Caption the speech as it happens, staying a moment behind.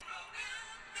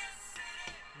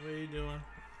What are you doing?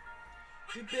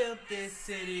 We built this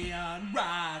city on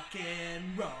rock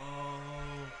and roll.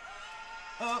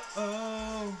 Oh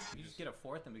oh. You just get a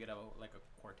fourth, and we could have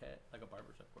a quartet, like a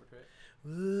barbershop quartet.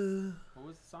 Ooh. What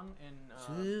was the song in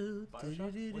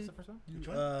Bioshock? What's the first one? Which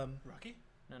one? Rocky?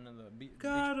 No, the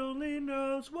God only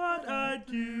knows what I'd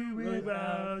do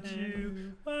without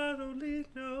you. God only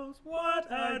knows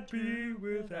what I'd be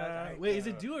without. Wait, is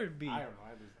it do or be? I don't know.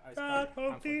 God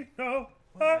only knows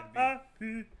what I'd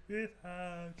be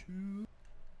without you.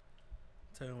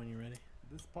 Tell me when you're ready.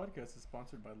 This podcast is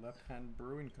sponsored by Left Hand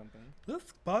Brewing Company.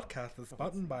 This podcast is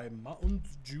sponsored by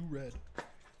Mountains Dew Red.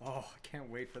 Oh, I can't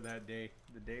wait for that day.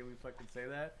 The day we fucking say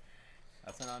that.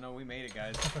 That's when I know we made it,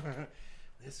 guys.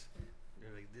 This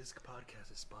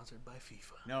podcast is sponsored by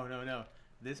FIFA. No.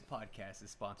 This podcast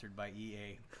is sponsored by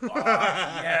EA. Oh,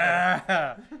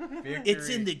 yeah. Victory. It's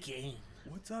in the game.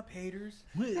 What's up, haters?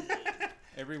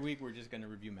 Every week we're just gonna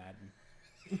review Madden.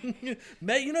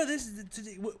 Matt, you know this is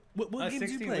today. What games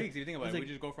 16 you play? weeks. If you think about It's it, like- we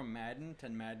just go from Madden to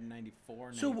Madden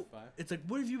 94, So 95. it's like,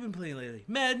 what have you been playing lately?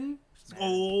 Madden. Madden.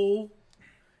 Oh,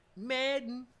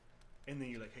 Madden. And then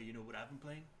you're like, hey, you know what I've been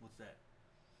playing? What's that?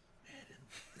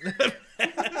 Madden.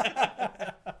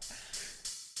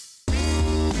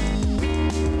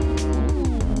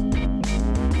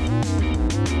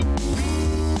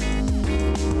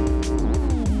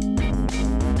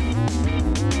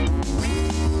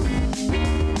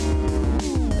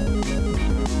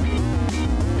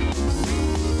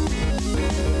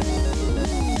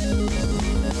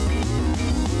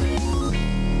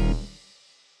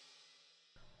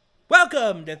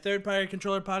 Welcome to Third Party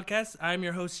Controller Podcast. I'm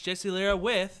your host Jesse Lira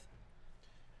with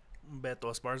Beto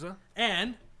Esparza.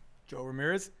 and Joe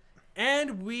Ramirez.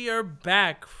 we are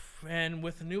back and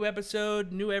with a new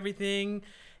episode, new everything.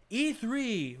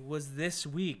 E3 was this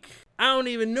week. I don't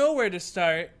even know where to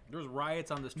start. There was riots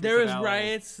on the streets There of was LA.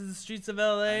 riots in the streets of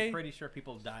LA. I'm pretty sure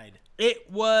people died. It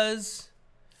was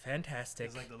fantastic.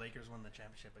 It's like the Lakers won the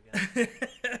championship again.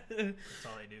 That's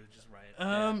all they do, just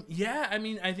riot. Yeah, I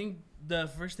mean, I think the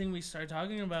first thing we start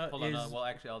talking about Hold is on. Well,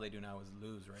 actually, all they do now is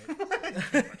lose,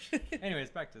 right? Anyways,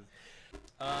 back to this.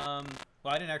 Well,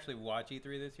 I didn't actually watch E3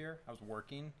 this year. I was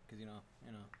working because you know,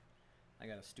 I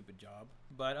got a stupid job.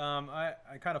 But I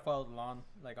kind of followed along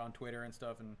like on Twitter and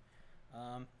stuff, and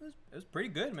it was pretty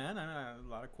good, man. I know a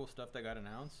lot of cool stuff that got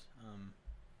announced.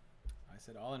 I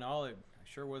said, all in all, I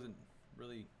sure wasn't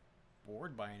really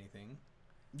bored by anything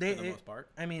for the most part.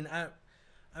 I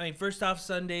mean, first off,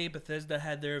 Sunday Bethesda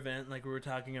had their event, like we were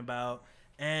talking about,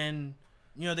 and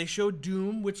you know they showed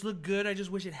Doom, which looked good. I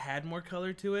just wish it had more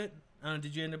color to it. I don't know,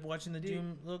 did you end up watching the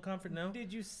Doom little conference? No.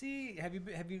 Did you see? Have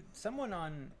you? Someone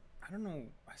on, I don't know.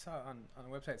 I saw on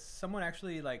the website. Someone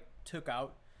actually like took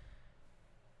out.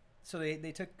 So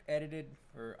they took edited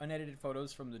or unedited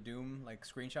photos from the Doom like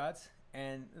screenshots,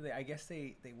 and I guess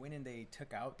they went and they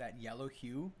took out that yellow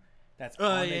hue that's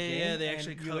on the game. Yeah, they and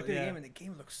actually you look at the game and the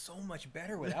game looks so much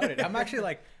better without it. I'm actually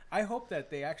like, I hope that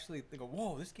they go,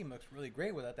 whoa, this game looks really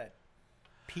great without that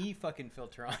pee fucking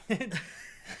filter on it.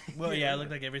 Well, yeah, it looked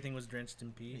like everything was drenched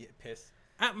in pee. Yeah, piss.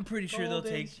 I'm pretty sure they'll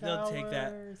take that.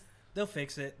 Showers. They'll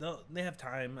fix it. They have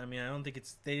time. I mean, I don't think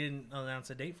they didn't announce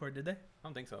a date for it, did they? I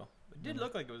don't think so. It did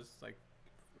look like it was like,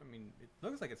 I mean, it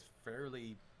looks like it's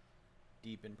fairly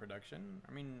deep in production.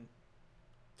 I mean,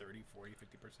 30, 40, 50%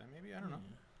 maybe. I don't know.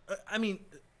 I mean,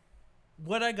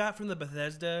 what I got from the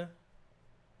Bethesda.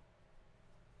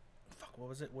 Fuck, what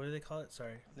was it? What do they call it?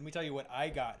 Sorry. Let me tell you what I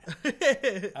got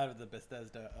out of the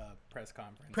Bethesda press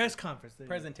conference. Press conference. there you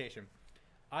go. Presentation.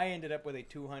 I ended up with a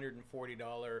 $240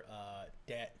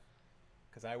 debt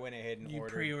because I went ahead and You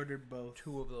pre-ordered both.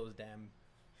 2 of those damn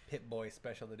Pip-Boy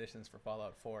special editions for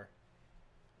Fallout 4.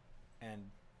 And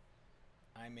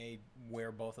I may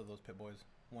wear both of those Pip-Boys,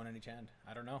 one in each hand.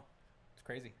 I don't know. It's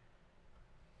crazy.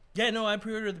 Yeah, no, I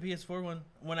pre-ordered the PS4 one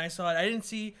when I saw it. I didn't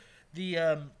see the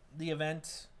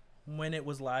event when it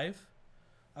was live.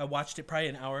 I watched it probably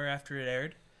an hour after it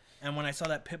aired, and when I saw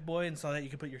that Pip-Boy and saw that you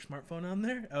could put your smartphone on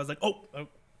there, I was like, oh,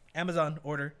 Amazon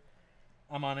order,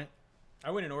 I'm on it.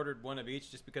 I went and ordered one of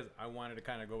each just because I wanted to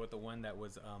kind of go with the one that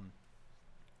was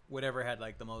whatever had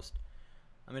like the most.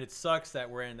 I mean, it sucks that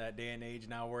we're in that day and age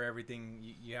now where everything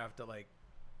you have to like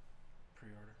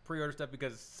pre-order stuff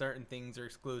because certain things are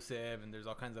exclusive and there's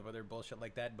all kinds of other bullshit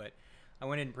like that. But I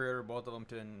went in and pre-ordered both of them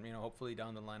to, and you know, hopefully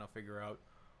down the line I'll figure out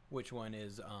which one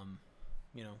is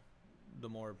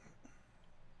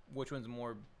which one's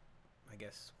more, I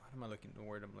guess, the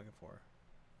word I'm looking for,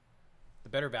 the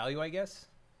better value, I guess.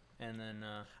 And then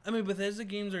I mean, Bethesda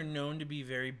games are known to be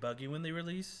very buggy when they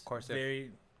release. Of course,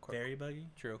 very very buggy.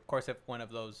 True. Of course, if one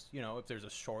of those, if there's a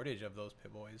shortage of those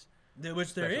Pip-Boys.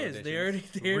 Which there Special is. editions. They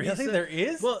already Really? There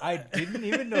is? Well, I didn't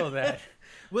even know that.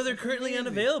 Well, they're That's currently amazing.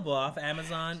 unavailable off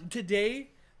Amazon. Today,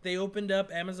 they opened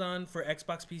up Amazon for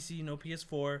Xbox PC, no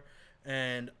PS4.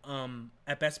 And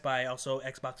at Best Buy, also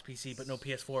Xbox PC, but no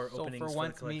PS4 So openings for for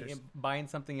once, the me collectors. buying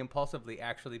something impulsively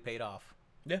actually paid off.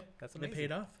 Yeah, That's they amazing.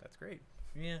 paid off. That's great.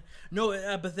 Yeah. No,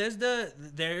 Bethesda,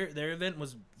 their event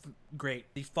was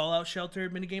great. The Fallout Shelter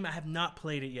minigame, I have not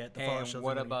played it yet. The Fallout And Shelter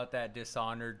what minigame. about that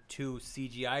Dishonored 2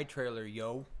 CGI trailer,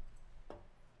 yo?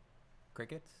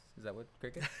 Crickets? Is that what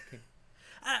crickets? Okay.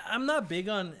 I'm not big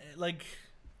on, like,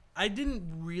 I didn't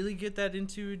really get that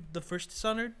into the first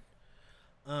Dishonored.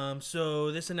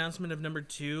 So this announcement of number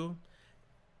 2,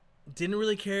 didn't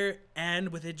really care, and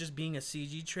with it just being a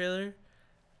CG trailer,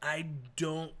 I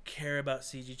don't care about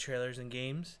CG trailers in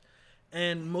games.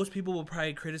 And most people will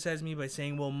probably criticize me by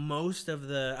saying, well, most of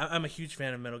the... I'm a huge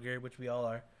fan of Metal Gear, which we all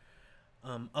are.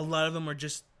 A lot of them are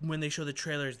just, when they show the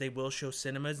trailers, they will show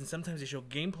cinemas, and sometimes they show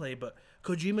gameplay, but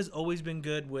Kojima's always been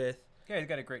good with... Yeah, he's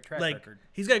got a great track like, record.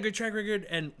 he's got a good track record,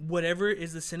 and whatever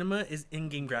is the cinema is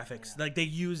in-game graphics. Like, they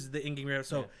use the in-game graphics.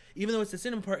 So, even though it's the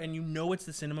cinema part, and you know it's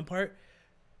the cinema part,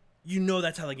 you know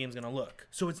that's how the game's going to look.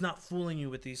 So, it's not fooling you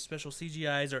with these special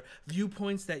CGIs or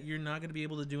viewpoints that you're not going to be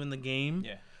able to do in the game.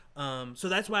 Yeah. So,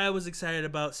 that's why I was excited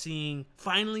about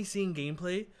finally seeing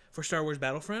gameplay for Star Wars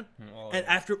Battlefront. Oh, And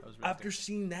yeah. after That was really after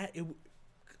seeing that,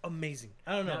 amazing.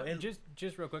 I don't know. Now,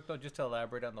 just real quick though, just to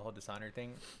elaborate on the whole Dishonored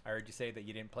thing, I heard you say that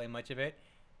you didn't play much of it,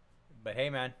 but hey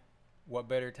man, what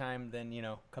better time than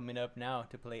coming up now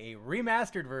to play a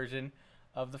remastered version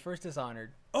of the first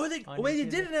Dishonored? Oh, they on they Nintendo.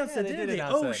 did announce Yeah, that, they didn't did they?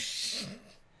 announce Oh, that.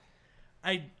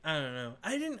 I don't know.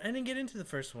 I didn't get into the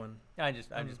first one. I'm just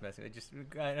messing.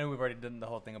 I know we've already done the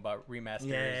whole thing about remasters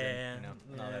Yeah, and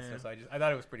and all that yeah. stuff. So I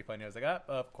thought it was pretty funny. I was like,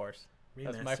 of course.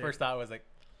 That's my Remastered. first thought was like,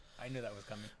 I knew that was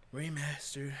coming.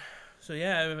 Remastered. So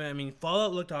yeah, I mean,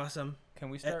 Fallout looked awesome. Can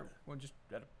we start? Can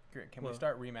we Well-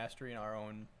 start remastering our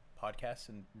own podcasts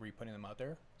and re-putting them out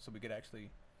there so we could actually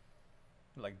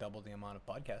like double the amount of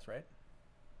podcasts, right?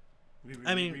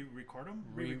 I mean- record them.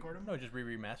 Re-record them. No, just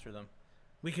remaster them.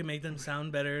 We can make them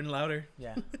sound better and louder.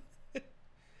 Yeah.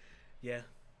 Yeah.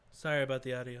 Sorry about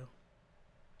the audio.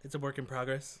 It's a work in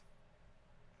progress.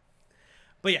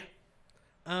 But yeah.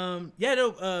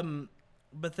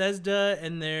 Bethesda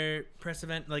and their press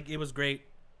event, like, it was great.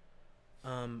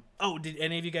 Did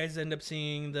any of you guys end up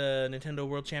seeing the Nintendo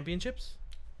World Championships?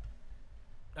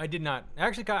 I did not.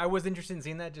 Actually, I was interested in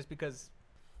seeing that just because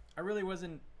I really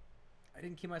wasn't. I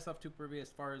didn't keep myself too privy as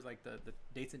far as like the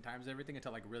dates and times and everything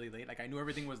until like really late. Like I knew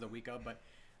everything was the week of, but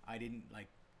I didn't like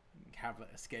have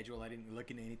a schedule. I didn't look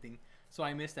into anything, so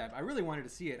I missed that. I really wanted to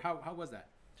see it. How was that?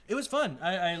 It was fun.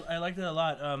 I liked it a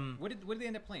lot. What did they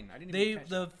end up playing? I didn't. Even catch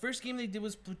The first game they did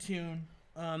was Splatoon.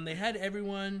 They had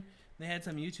everyone. They had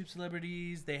some YouTube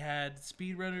celebrities. They had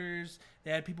speedrunners.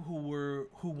 They had people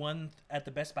who won at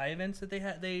the Best Buy events that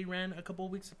they ran a couple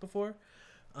of weeks before.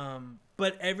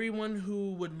 But everyone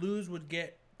who would lose would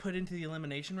get put into the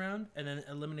elimination round, and then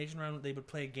elimination round they would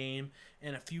play a game,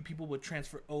 and a few people would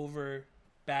transfer over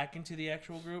back into the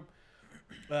actual group.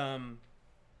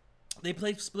 They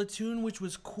played Splatoon, which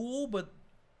was cool, but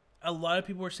a lot of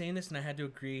people were saying this, and I had to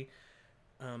agree.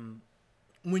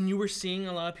 When you were seeing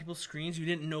a lot of people's screens, you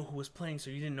didn't know who was playing, so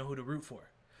you didn't know who to root for.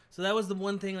 So that was the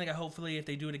one thing. Like, hopefully, if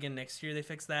they do it again next year, they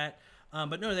fix that.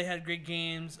 But no, they had great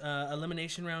games.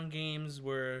 Elimination round games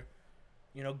were,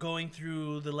 going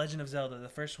through the Legend of Zelda, the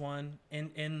first one.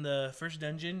 In the first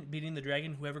dungeon, beating the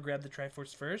dragon, whoever grabbed the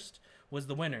Triforce first was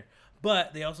the winner.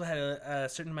 But they also had a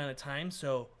certain amount of time,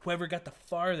 so whoever got the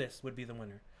farthest would be the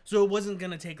winner. So it wasn't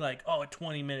going to take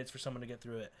 20 minutes for someone to get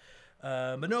through it.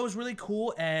 But no, it was really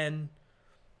cool, and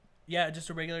yeah, just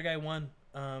a regular guy won.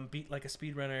 Beat like a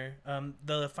speedrunner.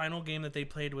 The final game that they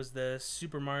played was the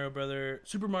Super Mario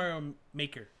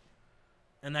Maker,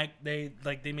 and that they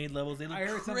made levels. They look I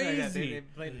heard crazy. something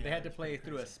like that. They had to play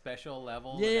through a special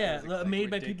level. Yeah, that was, made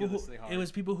by people who. ridiculously hard. It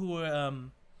was people who were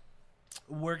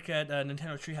work at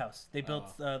Nintendo Treehouse. They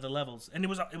built the levels, and it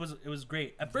was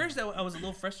great. At first, I was a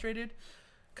little frustrated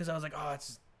because I was like,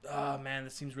 oh man,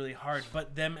 this seems really hard.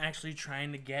 But them actually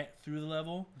trying to get through the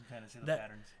level, You kind of see the that-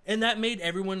 patterns. and that made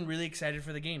everyone really excited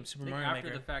for the game, I Super think Mario after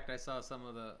Maker. the fact, I saw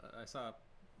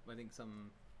I think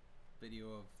some video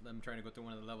of them trying to go through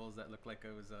one of the levels that looked like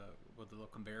it was with the little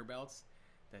conveyor belts.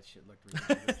 That shit looked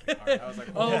ridiculously hard. I was like,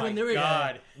 oh my when they were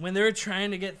god. when they were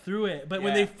trying to get through it, but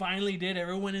when they Yeah. finally did,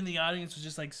 everyone in the audience was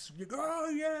just like, "Oh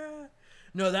yeah!"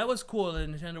 No, that was cool. The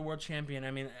Nintendo World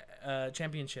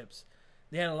Championships.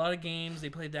 They had a lot of games. They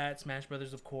played that Smash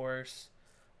Brothers, of course.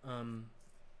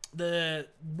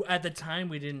 At the time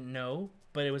we didn't know,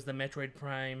 but it was the Metroid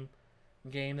Prime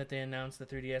game that they announced, the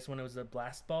 3DS when it was the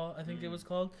Blast Ball, I think it was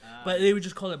called. But they would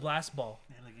just call it Blast Ball.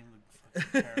 Yeah, the game looked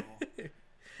fucking terrible.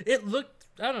 It looked.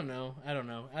 I don't know.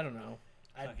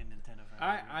 Fucking Nintendo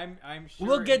fan. I'm sure.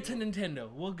 We'll get to Nintendo.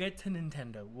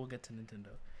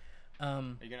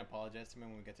 Are you gonna apologize to me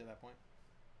when we get to that point?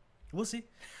 We'll see.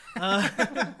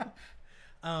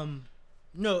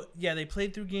 No, yeah, they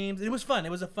played through games. It was fun.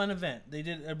 It was a fun event.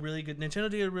 Nintendo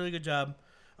did a really good job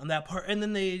on that part. And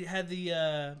then they had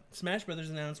the Smash Brothers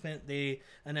announcement. They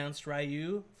announced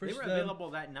Ryu. They were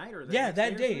available that night or that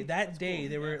next day. Or That day. cool.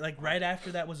 They were like right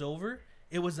after that was over.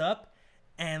 It was up,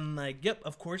 and like, yep,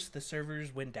 of course the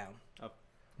servers went down. Oh.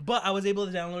 But I was able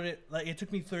to download it. Like, it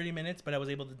took me 30 minutes, but I was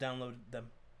able to download them.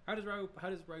 How does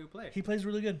Ryu play? He plays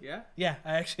really good. Yeah. Yeah,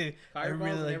 I Fireballs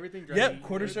really and like. everything. Yep,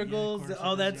 quarter circles, quarter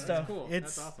all that circles, yeah. stuff. That's cool.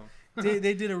 It's That's awesome.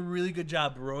 they did a really good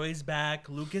job. Roy's back,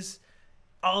 Lucas,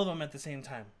 all of them at the same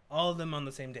time, all of them on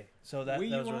the same day. So that Wii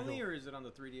that was U really only, cool. or is it on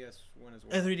the 3DS one as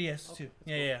well? 3DS Okay, too. that's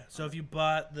Yeah, cool. yeah. So if you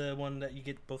bought the one that you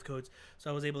get both codes, so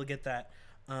I was able to get that.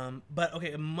 But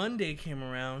okay, Monday came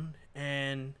around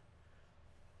and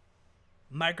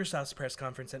Microsoft's press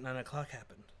conference at 9:00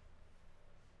 happened.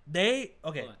 Okay.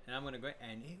 Hold on, and I'm gonna go.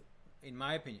 And in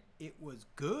my opinion, it was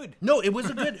good. No, it was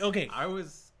a good. Okay. I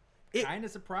was It- kind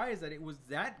of surprised that it was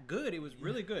that good. It was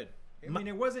really good. I My- mean,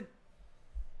 it wasn't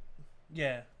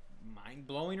Yeah. mind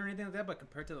blowing or anything like that, but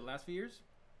compared to the last few years,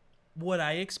 What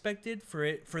I expected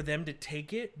for them to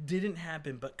take it didn't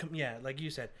happen. But yeah, like you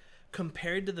said,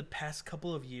 compared to the past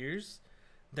couple of years,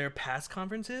 their past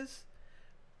conferences,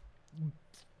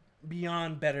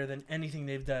 beyond better than anything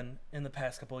they've done in the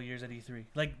past couple of years at E3.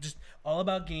 Like, just all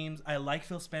about games. I like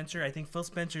Phil Spencer. I think Phil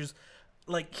Spencer's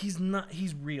like, he's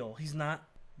real. He's not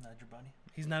Not your bunny.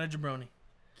 a jabroni.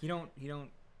 he don't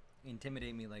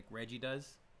intimidate me like Reggie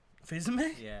does.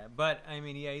 Fizime? Yeah, but I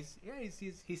mean,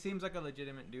 he seems like a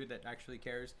legitimate dude that actually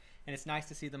cares, and it's nice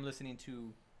to see them listening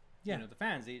to, Yeah. the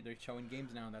fans. They're showing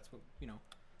games now, and that's what we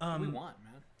want,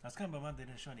 man. That's kind of bummed they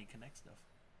didn't show any Connect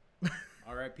stuff.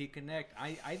 R.I.P. Connect.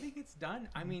 I think it's done.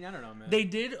 I mean, I don't know, man. They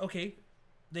did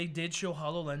show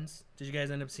HoloLens. Did you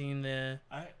guys end up seeing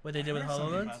what they did with heard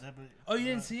something HoloLens? about that, but, Oh, you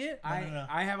didn't see it? No.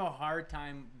 I have a hard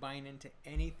time buying into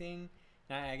anything.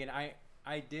 Now, again,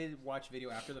 I did watch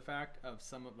video after the fact of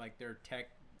some of like their tech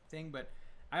thing, but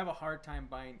I have a hard time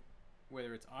buying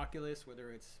whether it's Oculus,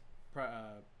 whether it's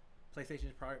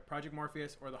PlayStation's Project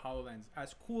Morpheus, or the HoloLens.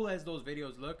 As cool as those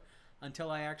videos look,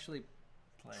 until I actually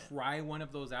Play it. try one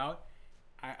of those out,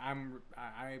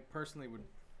 I personally would.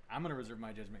 I'm gonna reserve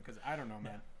my judgment because I don't know,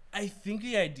 man. I think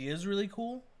the idea is really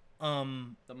cool. The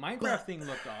Minecraft thing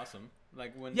looked awesome.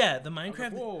 Like when Yeah, the I was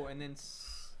like, Minecraft. whoa, and then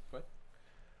what?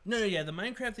 No, yeah, the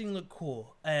Minecraft thing looked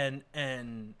cool, and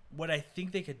what I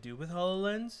think they could do with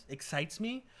HoloLens excites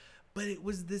me, but it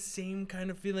was the same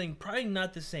kind of feeling. Probably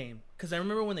not the same, because I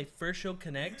remember when they first showed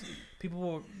Connect,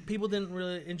 people didn't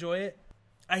really enjoy it.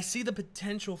 I see the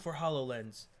potential for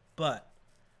HoloLens, but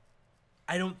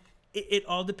I don't. It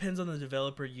all depends on the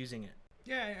developer using it.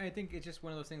 Yeah, I think it's just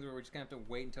one of those things where we're just gonna have to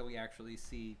wait until we actually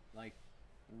see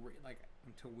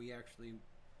until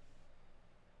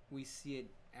we see it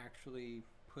actually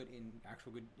put in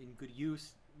good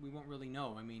use. We won't really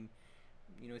know. I mean,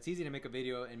 it's easy to make a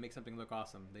video and make something look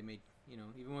awesome. They made,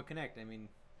 even with Connect. I mean,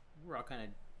 we're all kind of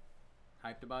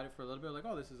hyped about it for a little bit, like,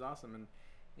 oh, this is awesome, and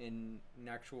in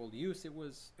actual use, it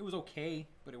was okay,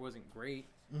 but it wasn't great.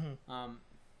 Mm-hmm.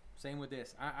 Same with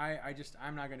this.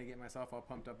 I'm not gonna get myself all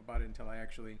pumped up about it until I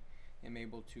actually am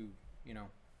able to,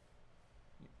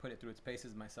 put it through its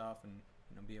paces myself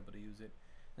and be able to use it.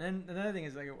 And then another thing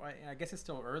is, like, I guess it's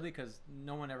still early because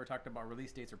no one ever talked about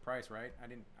release dates or price, right? I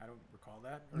don't recall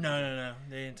that. Or No,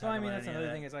 they didn't So talk I mean, about that's any of another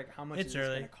that. thing. Is like, how much It's is this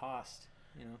early. gonna cost?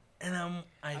 And I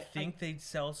I- think they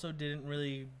also didn't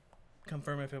really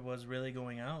confirm if it was really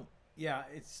going out. Yeah,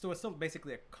 it's still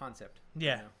basically a concept.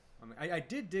 Yeah. I mean, I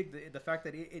did dig the fact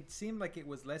that it seemed like it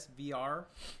was less VR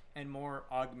and more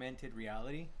augmented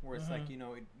reality, where it's like,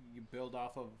 you build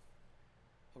off of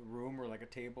a room or like a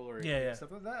table or Yeah.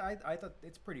 stuff like that. I thought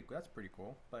that's pretty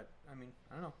cool. But I mean,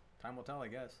 I don't know. Time will tell, I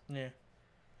guess. Yeah.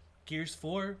 Gears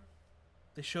 4.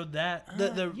 They showed that.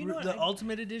 The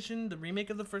Ultimate Edition, the remake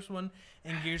of the first one,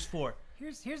 and Gears 4.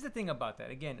 Here's the thing about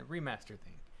that. Again, a remaster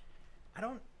thing. I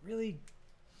don't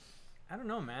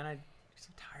know, man. I'm so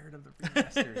tired of the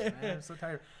remasters, man. I'm so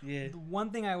tired. Yeah. The one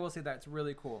thing I will say that's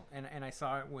really cool, and I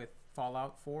saw it with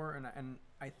Fallout 4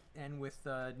 and with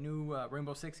the new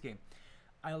Rainbow Six game.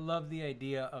 I love the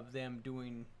idea of them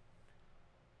doing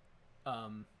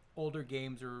older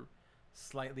games or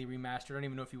slightly remastered. I don't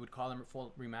even know if you would call them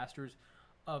full remasters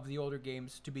of the older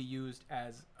games to be used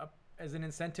as an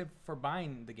incentive for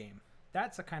buying the game.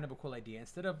 That's a kind of a cool idea.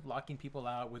 Instead of locking people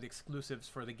out with exclusives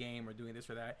for the game or doing this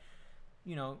or that,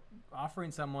 you know,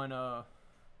 offering someone a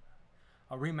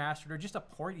remastered or just a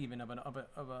port even of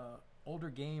a older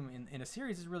game in a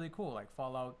series is really cool. Like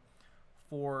Fallout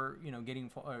 4, you know, getting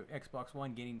Xbox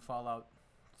One getting Fallout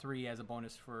 3 as a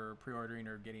bonus for pre-ordering,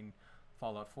 or getting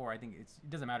Fallout 4. I think it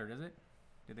doesn't matter, does it?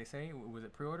 Did they say, was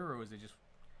it pre-order, or was it just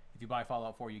if you buy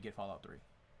Fallout 4 you get Fallout 3?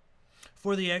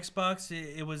 For the Xbox,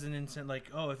 it was an instant, like,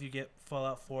 oh, if you get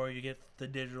Fallout 4, you get the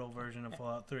digital version of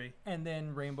Fallout 3. And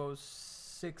then Rainbow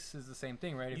Six is the same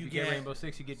thing, right? If You you get get Rainbow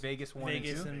Six, you get Vegas 1 and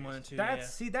 2. Vegas and 1 and 2,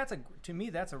 That's to me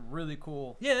that's a really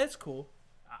cool. Yeah, that's cool.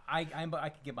 I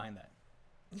could get behind that.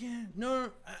 Yeah, no,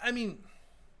 I mean,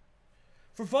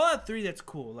 for Fallout 3, that's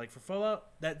cool. Like, for Fallout,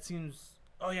 that seems,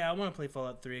 oh yeah, I want to play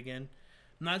Fallout 3 again.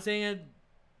 I'm not saying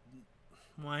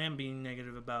I am being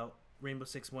negative about Rainbow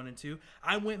Six 1 and 2.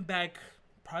 I went back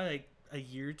probably like a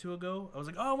year or two ago. I was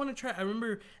like, oh, I want to try. I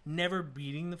remember never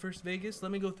beating the first Vegas.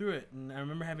 Let me go through it. And I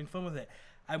remember having fun with it.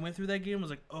 I went through that game and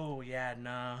was like, oh yeah,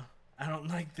 nah, I don't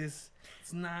like this.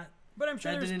 It's not. But I'm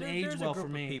sure That didn't age there's well a group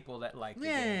for me. of people that like the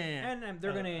Yeah. game. And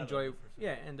they're I going to love enjoy. the first one.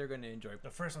 Yeah, and they're going to enjoy. The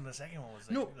first one, the second one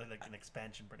was like an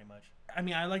expansion, pretty much. I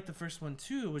mean, I liked the first one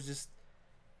too. It was just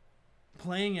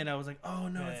playing it. I was like, oh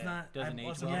no, it's not. Doesn't age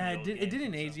also well. Yeah, the it, old did, it games didn't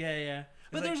and age. stuff. Yeah.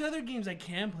 But like- there's other games I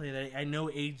can play that I know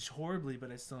age horribly,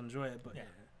 but I still enjoy it. But Yeah.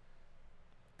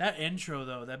 that intro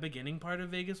though, that beginning part of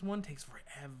Vegas 1 takes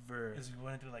forever. Because we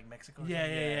went into like Mexico. or Yeah,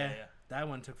 something? yeah. That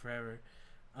one took forever.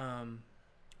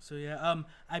 So yeah,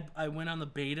 I went on the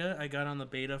beta. I got on the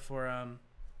beta for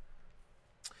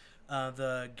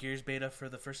the Gears beta for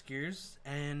the first Gears,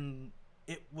 and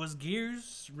it was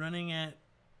Gears running at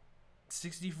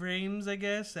 60 frames, I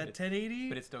guess, at 1080.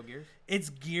 But it's still Gears. It's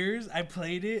Gears. I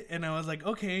played it, and I was like,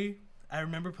 okay, I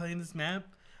remember playing this map.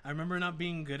 I remember not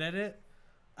being good at it.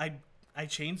 I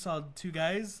chainsawed 2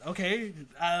 guys. Okay,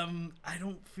 I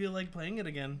don't feel like playing it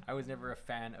again. I was never a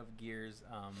fan of Gears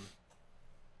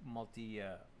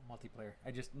multiplayer.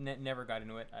 I just never got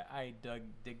into it. I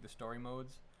dig the story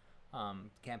modes,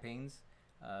 campaigns.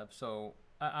 So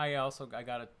I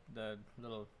got the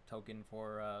little token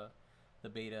for the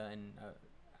beta, and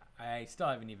I still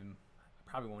haven't even,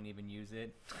 probably won't even use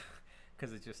it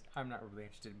because it's just, I'm not really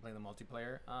interested in playing the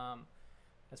multiplayer.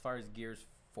 As far as Gears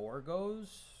 4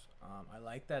 goes, I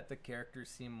like that the characters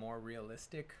seem more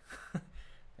realistic.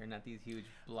 They're not these huge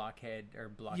blockhead or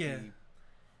blocky. Yeah.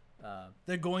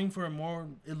 They're going for it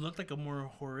looked like a more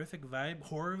horror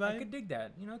vibe. I could dig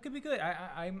that. You know, it could be good.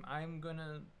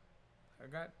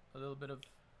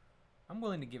 I'm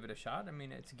willing to give it a shot. I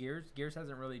mean, it's Gears. Gears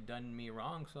hasn't really done me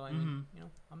wrong, so I mean, you know,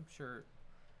 I'm sure.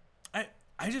 I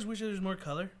just wish there was more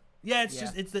color. Yeah, it's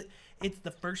Yeah. just it's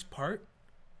the first part.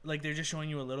 Like they're just showing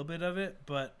you a little bit of it,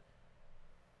 but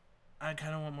I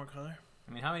kind of want more color.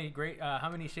 I mean, how many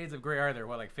shades of gray are there?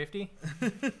 What, like 50?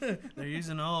 They're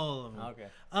using all of them. Okay.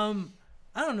 I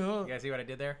don't know. You guys see what I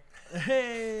did there?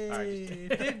 Hey, All right,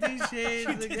 50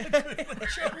 shades of gray.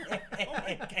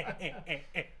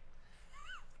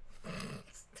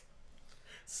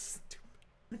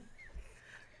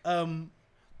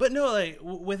 But no, like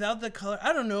without the color,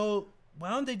 I don't know. Why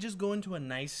don't they just go into a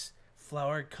nice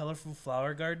colorful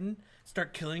flower garden,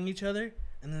 start killing each other,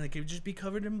 and then they could just be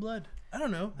covered in blood? I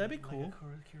don't know. That'd be cool. Like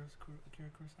Akira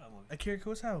Kurosawa movie. Akira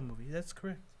Kurosawa movie. That's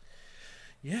correct.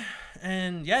 Yeah,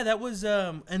 and yeah, that was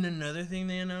and another thing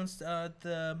they announced at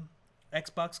the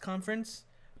Xbox conference: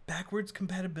 backwards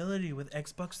compatibility with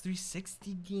Xbox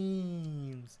 360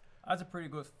 games. That's a pretty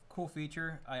cool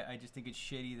feature. I just think it's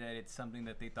shitty that it's something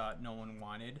that they thought no one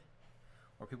wanted,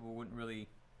 or people wouldn't really.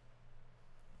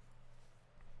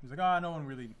 It was like, no one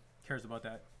really cares about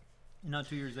that. And now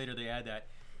 2 years later, they add that,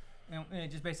 and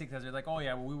it just basically because they're like, oh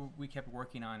yeah, well we kept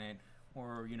working on it,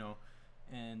 or you know,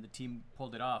 and the team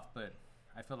pulled it off. But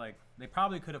I feel like they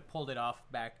probably could have pulled it off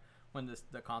back when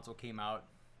the console came out,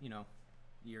 you know,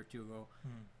 a year or two ago,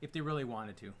 if they really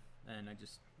wanted to. And I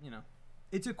just, you know,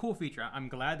 it's a cool feature. I'm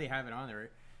glad they have it on there,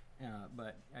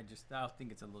 but I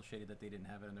think it's a little shady that they didn't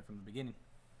have it on there from the beginning.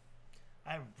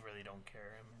 I really don't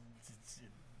care. I mean,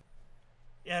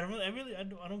 yeah,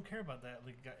 I don't care about that.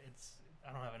 Like,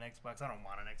 I don't have an Xbox. I don't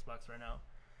want an Xbox right now.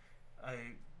 I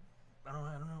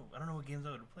don't know what games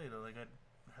I would play though. Like, I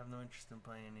have no interest in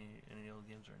playing any old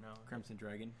games right now. Crimson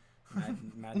Dragon,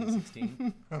 Madden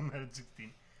 16. I'm Madden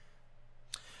 16.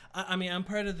 I mean, I'm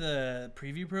part of the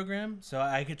preview program, so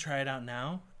I could try it out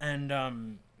now.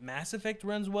 And Mass Effect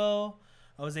runs well.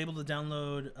 I was able to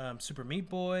download Super Meat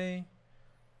Boy,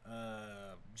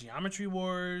 Geometry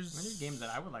Wars. There's games that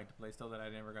I would like to play still that I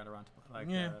never got around to play. Like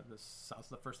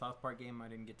the first South Park game I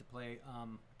didn't get to play.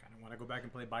 Kind of want to go back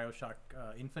and play BioShock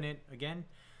Infinite again,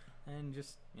 and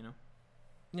just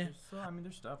Yeah. So I mean,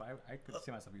 there's stuff I could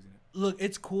see myself using it. Look,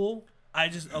 it's cool.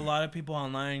 A lot of people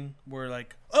online were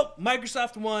like, "Oh,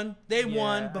 Microsoft won. They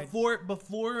won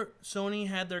before Sony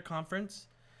had their conference."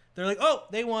 They're like, "Oh,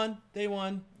 they won.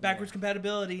 Backwards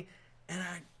compatibility." And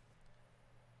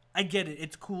I get it.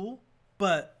 It's cool,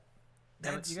 but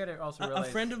that's you gotta also realize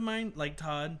a friend of mine, like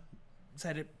Todd,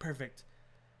 said it perfect.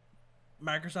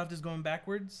 Microsoft is going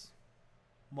backwards,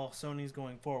 while Sony's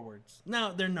going forwards.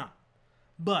 Now they're not,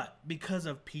 but because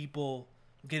of people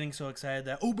getting so excited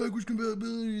that backwards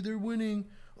compatibility, they're winning.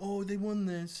 Oh, they won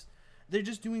this. They're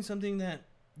just doing something that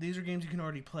these are games you can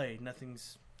already play.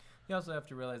 Nothing's. You also have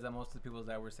to realize that most of the people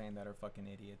that were saying that are fucking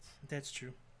idiots. That's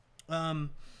true.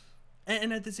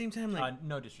 And at the same time, like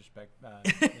no disrespect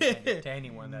to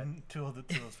anyone that two of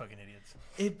those fucking idiots.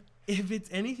 If it's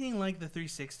anything like the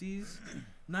 360s,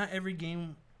 not every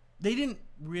game. They didn't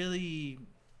really.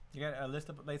 You got a list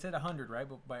of. They said 100, right?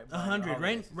 By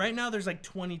 100. Right now, there's like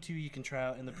 22 you can try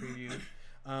out in the preview.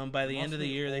 By the end of the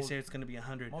year, they say it's going to be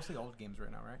 100. Mostly old games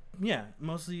right now, right? Yeah,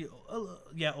 mostly.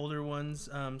 Older ones.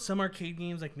 Some arcade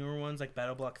games, like newer ones, like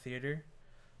Battle Block Theater.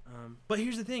 But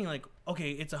here's the thing: like,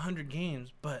 okay, it's 100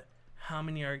 games, but how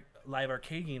many live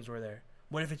arcade games were there?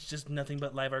 What if it's just nothing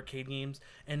but live arcade games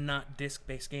and not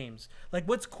disc-based games? Like,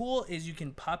 what's cool is you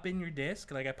can pop in your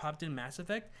disc. Like, I popped in Mass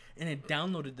Effect, and it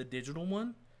downloaded the digital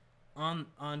one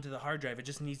onto the hard drive. It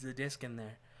just needs the disc in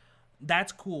there.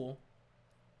 That's cool.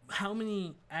 How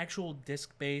many actual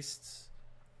disc-based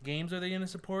games are they going to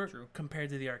support compared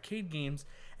to the arcade games?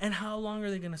 And how long are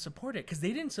they going to support it? Because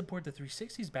they didn't support the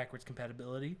 360's backwards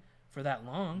compatibility for that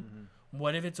long. Mm-hmm.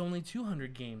 What if it's only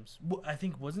 200 games? I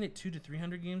think, wasn't it 200 to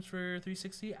 300 games for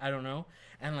 360? I don't know.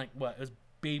 And like, what? It was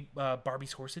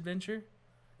Barbie's Horse Adventure?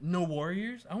 No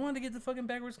Warriors? I wanted to get the fucking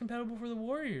backwards compatible for the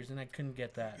Warriors, and I couldn't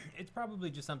get that. It's probably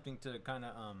just something to kind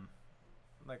of,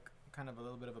 kind of a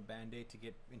little bit of a Band-Aid to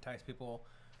entice people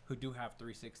who do have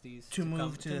 360s to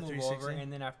move to the 360. Over,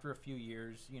 and then after a few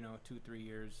years, 2-3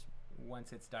 years,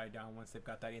 once it's died down, once they've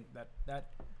got that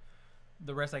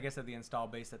the rest, I guess, of the install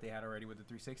base that they had already with the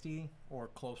 360 or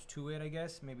close to it, I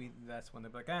guess, maybe that's when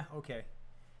they're like, okay.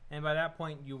 And by that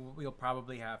point, you'll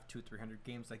probably have 200-300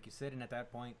 games, like you said, and at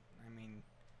that point, I mean,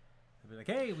 they'll be like,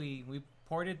 hey, we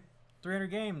ported 300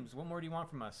 games. What more do you want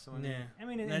from us? So, I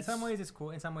mean, in some ways, it's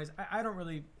cool. In some ways, I don't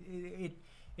really.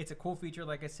 It's a cool feature,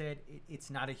 like I said.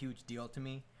 It's not a huge deal to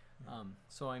me.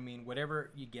 So I mean, whatever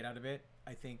you get out of it,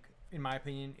 I think, in my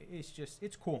opinion, it's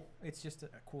cool. It's just a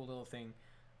cool little thing.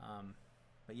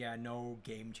 But yeah, no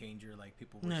game changer like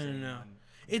people were saying. No.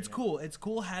 It's cool. It's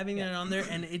cool having it on there,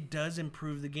 and it does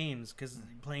improve the games because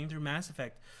playing through Mass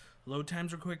Effect, load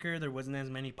times were quicker. There wasn't as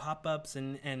many pop-ups,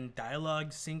 and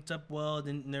dialogue synced up well.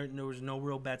 There was no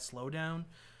real bad slowdown.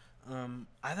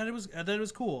 I thought it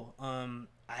was cool.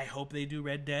 I hope they do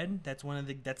Red Dead. That's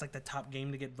that's like the top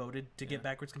game to get voted to get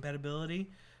backwards compatibility.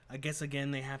 I guess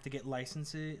again they have to get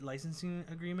licensing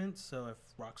agreements. So if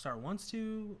Rockstar wants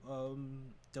to,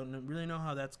 don't really know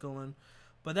how that's going,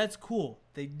 but that's cool.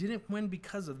 They didn't win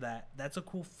because of that. That's a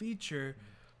cool feature,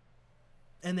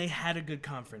 and they had a good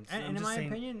conference. And in my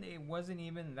opinion, it wasn't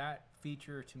even that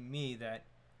feature to me that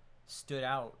stood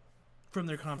out from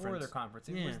their conference.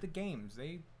 It was the games.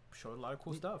 They showed a lot of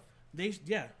cool stuff. They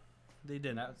did.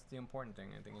 And that's the important thing,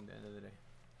 I think, at the end of the day.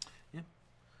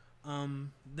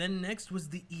 Then next was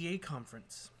the EA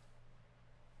conference.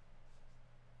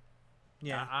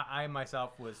 Yeah, I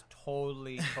myself was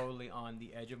totally on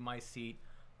the edge of my seat,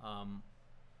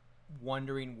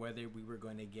 wondering whether we were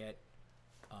going to get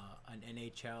an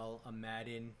NHL, a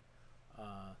Madden,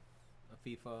 a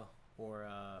FIFA, or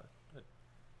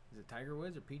is it Tiger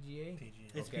Woods or PGA?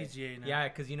 It's PGA now. Yeah,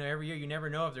 because every year you never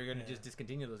know if they're going to just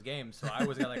discontinue those games. So I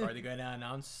was like, are they going to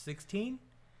announce 16?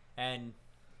 And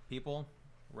people,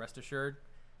 rest assured,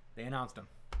 they announced them.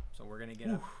 So we're going to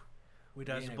get we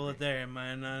dodged a bullet there. It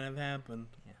might not have happened.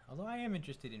 Yeah. Although I am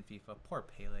interested in FIFA. Poor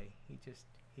Pele.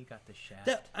 He got the shaft.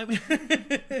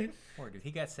 Poor dude.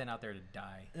 He got sent out there to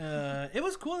die. It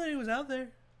was cool that he was out there.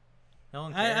 No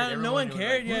one cared. No one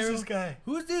cared. Who's this guy?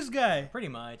 Who's this guy? Pretty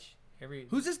much.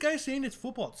 Who's this guy saying it's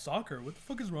football? It's soccer. What the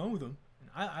fuck is wrong with him?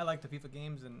 I like the FIFA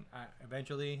games, and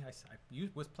eventually I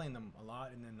was playing them a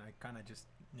lot, and then I kind of just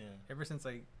ever since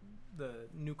the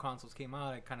new consoles came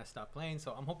out, I kind of stopped playing.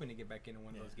 So I'm hoping to get back into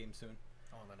one of those games soon.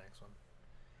 I want the next one.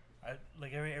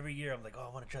 Every year I'm like, I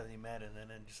want to try the new Madden, and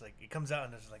then just like it comes out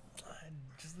and it's like it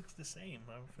just looks the same.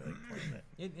 I don't feel like playing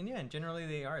it. And generally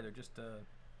they are. They're just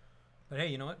But hey,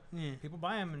 you know what? Yeah. People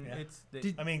buy them, and Yeah. it's they,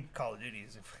 Did- I mean, Call of Duty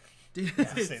is Did,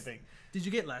 it's the same thing. did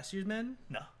you get last year's Madden?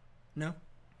 No. No.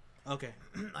 Okay.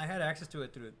 I had access to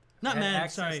it through. Not I had Madden.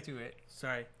 access Sorry. to it.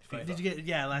 Sorry. FIFA. Did you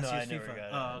get last No, I year's never FIFA? got it.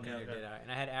 Oh, okay. Neither okay. did I.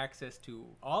 And I had access to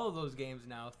all of those games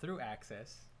now through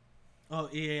Access. Oh,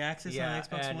 EA Access yeah, on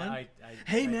Xbox and One. I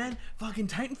Hey man, fucking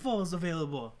Titanfall is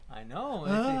available. I know.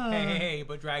 Ah. Hey,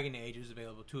 but Dragon Age is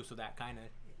available too, so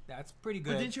that's pretty But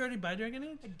good. didn't you already buy Dragon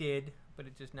Age? I did, but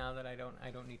it's just now that I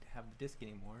don't need to have the disc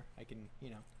anymore. I can,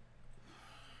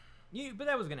 Yeah, but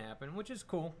that was gonna happen, which is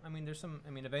cool. I mean,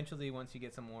 eventually once you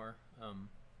get some more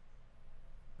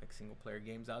like single player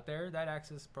games out there, that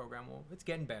Access program it's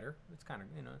getting better. It's kind of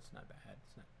it's not bad.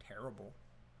 It's not terrible.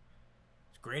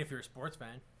 It's great if you're a sports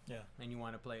fan. Yeah. And you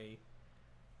want to play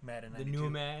Madden the 92. new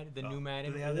Madden, Oh. new Do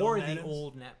Madden, they have the or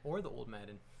old the Maddens? old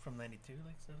Madden. From 92,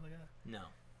 like stuff like that. No,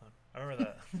 I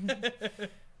remember that.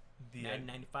 the Madden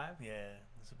 95. yeah,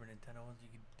 the Super Nintendo ones. You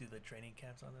could do the training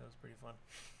camps on it. It was pretty fun.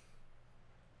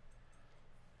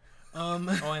 Oh, and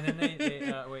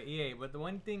then wait, EA. But the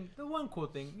one cool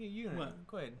thing, What?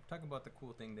 go ahead, talk about the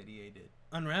cool thing that EA did.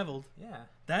 Unraveled. Yeah,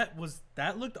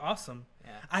 That looked awesome.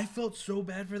 yeah. I felt so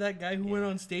bad for that guy who went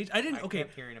Yeah. on stage. I didn't. I Okay.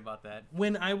 kept hearing about that.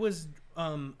 When I was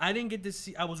I didn't get to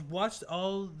see. I was watched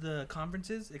all the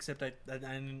conferences except I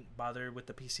didn't bother with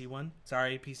the PC one.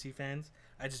 Sorry, PC fans.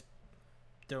 I just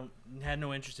had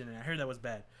no interest in it. I heard that was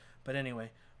bad, but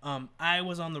anyway, I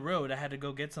was on the road. I had to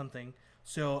go get something,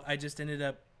 so I just ended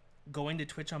up going to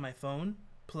Twitch on my phone,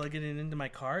 plugging it into my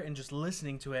car, and just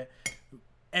listening to it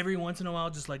every once in a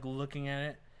while, just like looking at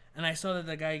it. And I saw that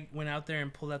the guy went out there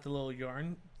and pulled out the little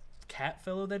yarn cat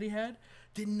fellow that he had.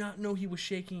 Did not know he was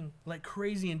shaking like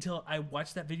crazy until I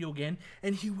watched that video again,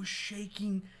 and he was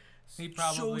shaking. He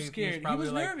probably so scared. He's probably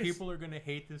he was like, nervous. people are gonna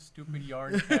hate this stupid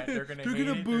yarn cat. They're gonna They're hate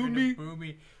gonna it. boo They're gonna me. boo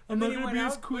me. I'm And not then he gonna went be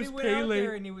as out- cool but as he went out Pele.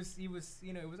 there and he was it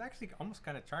was actually almost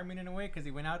kind of charming in a way because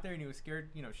he went out there and he was scared,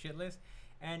 shitless.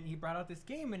 And he brought out this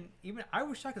game, and even I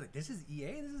was shocked. I was like, "This is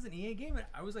EA. This is an EA game." And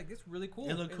I was like, "This is really cool.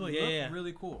 It looked cool, yeah.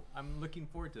 really cool. I'm looking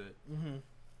forward to it." Mm-hmm.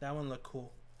 That one looked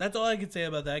cool. That's all I could say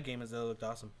about that game is that it looked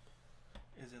awesome.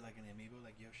 Is it like an amiibo,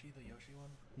 like Yoshi, the Yoshi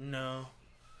one? No.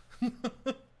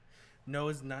 No,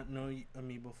 it's not no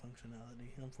amiibo functionality,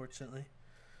 unfortunately.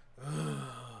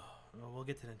 We'll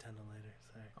get to Nintendo later.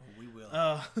 Sorry. Oh, we will.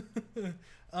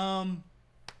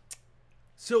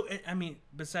 So I mean,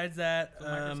 besides that, So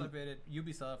Microsoft added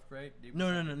Ubisoft, right?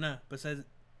 no. Besides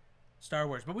Star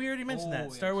Wars, but we already mentioned that. Oh,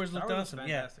 Star yes. Ward looked was awesome.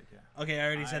 Yeah. fantastic, yeah. Okay, I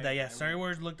already said that. Yeah, I Star will.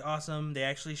 Wars looked awesome. They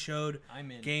actually showed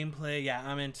I'm in. gameplay. Yeah,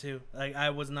 I'm in too. Like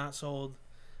I was not sold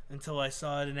until I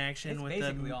saw it in action It's with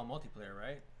basically them. all multiplayer,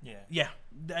 right? Yeah. Yeah,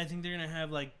 I think they're gonna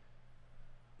have like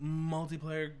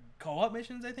multiplayer co-op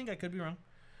missions. I think I could be wrong.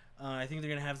 I think they're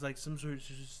gonna have like some sort of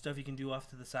stuff you can do off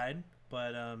to the side,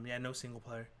 but yeah, no single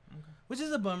player, Okay. which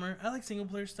is a bummer. I like single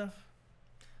player stuff.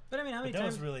 But I mean, how many But that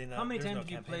was times? really not. How many there's times no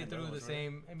did you campaign play in through those, the right?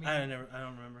 same? I mean, I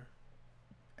don't remember.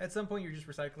 at some point you're just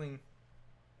recycling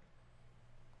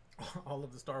all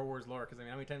of the Star Wars lore. Because I mean,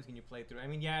 how many times can you play through? I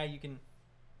mean, yeah, you can,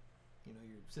 your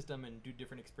system and do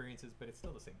different experiences, but it's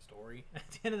still the same story at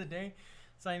the end of the day.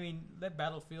 So I mean, let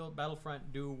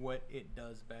Battlefront do what it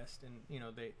does best, and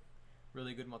they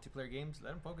really good multiplayer games.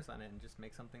 Let them focus on it and just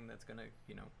make something that's gonna,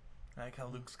 I like how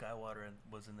Luke Skywalker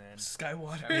was in the end.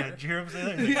 Skywater. Yeah, did you hear him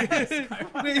say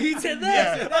that? Wait, he said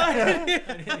that.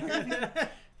 Yeah.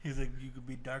 He's like, you could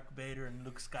be Dark Vader and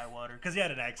Luke Skywalker. Because he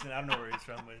had an accent. I don't know where he's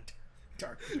from, but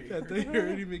Dark I thought you were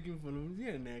already making fun of him. He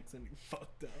had an accent. He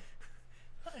fucked up.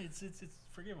 It's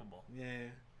forgivable. Yeah.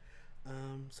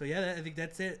 So yeah, I think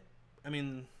that's it. I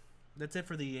mean, that's it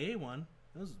for the EA one.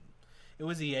 It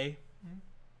was EA.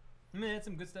 I mean, they had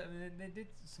some good stuff. They did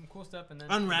some cool stuff, and then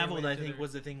Unraveled, they I went think, into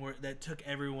was the thing that took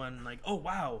everyone like, oh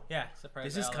wow, yeah,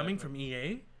 surprise. this is coming from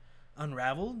EA.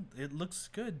 Unraveled, it looks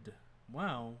good.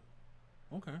 Wow.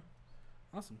 Okay.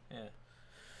 Awesome. Yeah.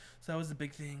 So that was the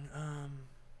big thing.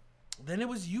 Then it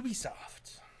was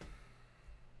Ubisoft.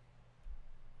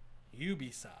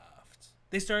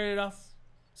 They started off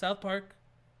South Park,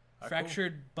 Cool.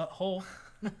 Fractured Butthole.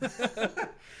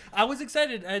 I was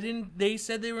excited. They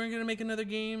said they weren't gonna make another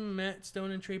game. Matt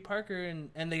Stone and Trey Parker,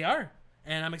 and they are.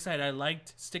 And I'm excited. I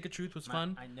liked Stick of Truth was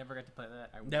fun. I never got to play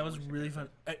that. That was really fun.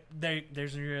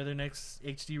 There's your other next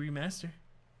HD remaster.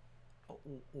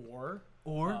 Or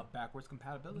backwards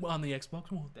compatibility. On the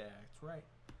Xbox One. That's right.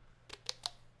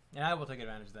 And I will take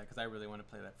advantage of that because I really want to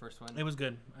play that first one. It was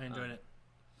good. I enjoyed it.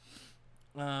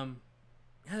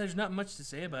 Yeah, there's not much to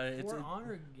say about it. For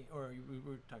Honor, or we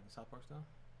were talking South Park still.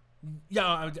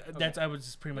 Yeah, I was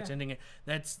just pretty much ending it.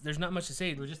 There's not much to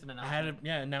say. It was just an I had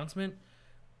announcement. announcement.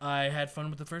 I had fun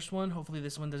with the first one. Hopefully,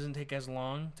 this one doesn't take as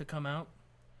long to come out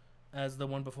as the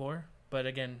one before. But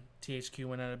again, THQ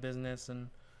went out of business and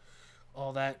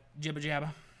all that jibba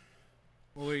jabba.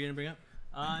 What were you gonna bring up?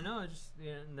 No, just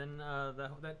yeah, and then what the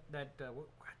hell's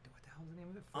the name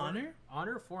of it?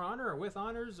 For Honor, or With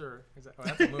Honors, or is that? Oh,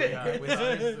 that's a movie. With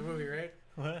Honors is a movie, right?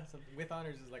 What? With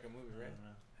Honors is like a movie, right?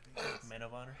 I don't know. Men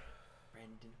of Honor.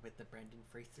 Brendan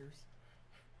Frasers.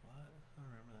 What? I don't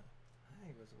remember that. I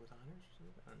think it was With Honors.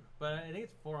 I don't know, but I think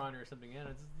it's For Honor or something. Yeah,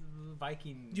 it's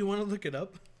Viking. Do you want to look it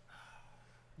up?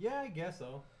 Yeah, I guess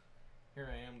so. Here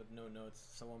I am with no notes.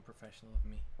 So unprofessional of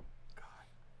me. God.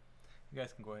 You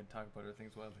guys can go ahead and talk about other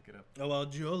things while I look it up. Oh, well,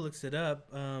 Joe looks it up.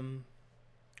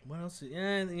 What else?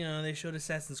 Yeah, they showed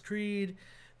Assassin's Creed.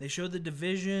 They showed The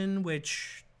Division,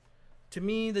 which, to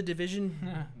me, The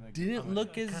Division didn't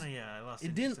look as... I lost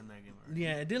interest in that game already.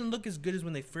 Yeah, it didn't look as good as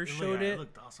when they first showed it. It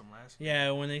looked awesome last year.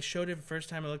 Yeah, when they showed it the first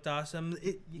time, it looked awesome.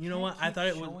 You know what? I thought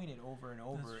it was... showing it over and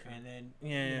over, and then,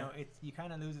 Yeah. you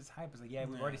kind of lose its hype. It's like,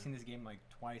 we've already seen this game like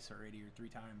twice already, or 3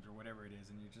 times, or whatever it is,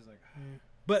 and you're just like...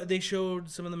 But they showed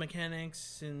some of the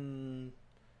mechanics and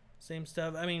same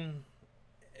stuff. I mean,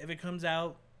 if it comes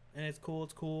out and it's cool,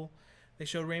 it's cool. They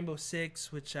showed Rainbow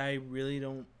Six, which I really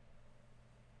don't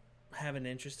have an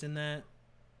interest in that.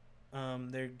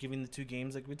 They're giving the 2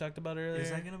 games like we talked about earlier.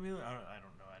 Is that gonna be? I don't know.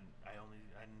 I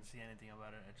didn't see anything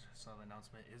about it. I just saw the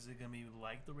announcement. Is it gonna be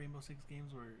like the Rainbow Six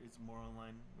games, where it's more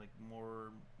online, like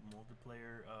more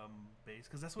multiplayer based?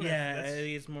 Because that's what. I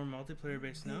think it's more multiplayer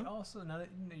based now. Also, now that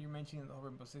you're mentioning the whole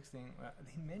Rainbow Six thing,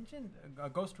 they mentioned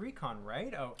Ghost Recon,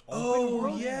 right? Yeah,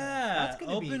 That's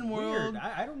gonna open be world. Weird.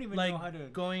 I don't even like know how to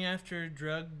going after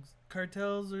drugs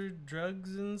cartels or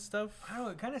drugs and stuff. I don't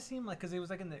know. It kind of seemed like, because it was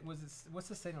like what's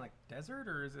the setting, like desert,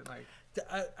 or is it like?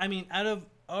 I mean, out of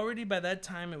already by that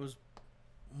time it was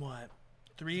what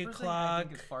 3 o'clock. I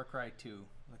think it's Far Cry 2.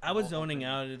 Like I was zoning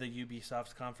out at the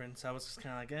Ubisoft conference. I was just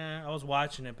kind of like, I was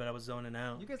watching it, but I was zoning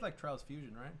out. You guys like Trials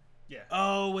Fusion, right? Yeah.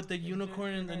 Oh, with the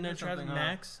unicorn and the no Trials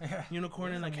Max, Yeah.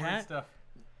 unicorn and the cat. Stuff.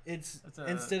 It's That's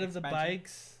instead of the expansion.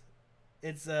 bikes,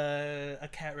 it's a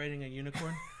cat riding a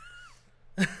unicorn.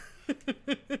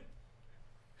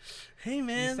 Hey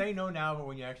man, You say no now, but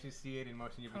when you actually see it in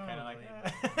motion, you'll be kind of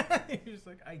like, you're just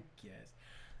like, I guess.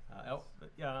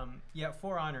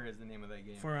 For Honor is the name of that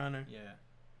game. For Honor. Yeah.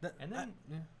 That- And then,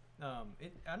 yeah.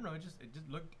 I don't know. It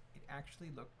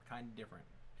actually looked kind of different.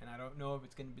 And I don't know if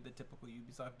it's going to be the typical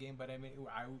Ubisoft game, but I mean,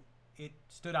 it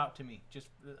stood out to me. Just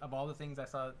of all the things I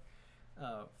saw,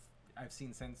 I've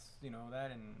seen since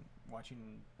that, and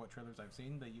watching what trailers I've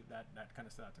seen, that kind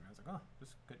of stood out to me. I was like, oh, this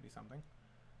could be something.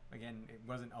 Again, it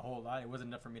wasn't a whole lot. It wasn't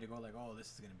enough for me to go like, oh,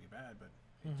 this is going to be bad, but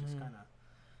it just kind of,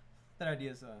 that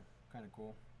idea is kind of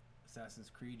cool. Assassin's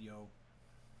Creed, yo.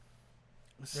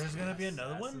 There's gonna be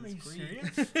another one. Are you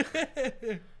Assassin's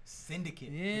serious?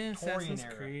 Syndicate. Yeah, Victorian Assassin's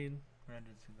era. Creed. I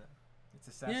didn't see that. It's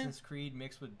Assassin's Creed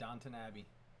mixed with Downton Abbey.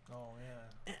 Oh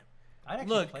yeah. I'd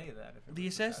actually Look, play that. If it the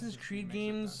was Assassin's Creed mixed with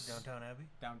games. Downtown Abbey.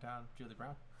 Downtown Julie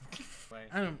Brown. Right.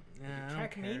 I don't care.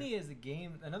 Trackmania is a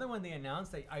game. Another one they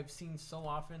announced that I've seen so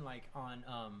often, like on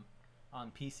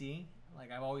PC. Like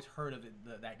I've always heard of it,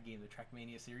 that game, the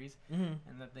Trackmania series,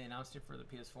 and that they announced it for the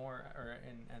PS4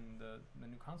 and the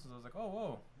new consoles. I was like, oh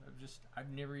whoa! I've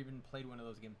never even played one of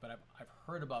those games, but I've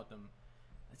heard about them.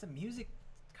 It's a music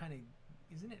kind of,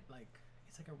 isn't it? Like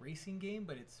it's like a racing game,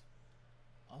 but it's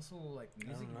also like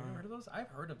music. You ever heard of those? I've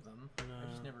heard of them. No. I've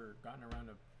just never gotten around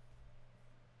to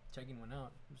checking one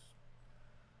out.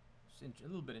 A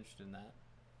little bit interested in that.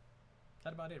 Is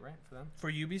that about it, right, for them?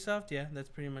 For Ubisoft, yeah, that's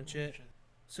pretty much it.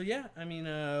 So yeah, I mean,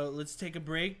 let's take a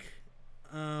break,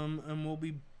 and we'll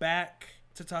be back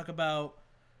to talk about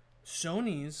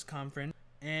Sony's conference,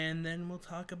 and then we'll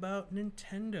talk about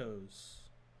Nintendo's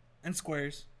and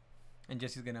Square's. And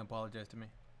Jesse's gonna apologize to me.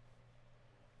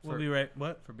 We'll be right.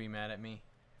 What? For being mad at me,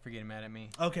 for getting mad at me.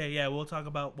 Okay, yeah, we'll talk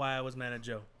about why I was mad at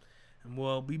Joe, and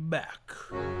we'll be back.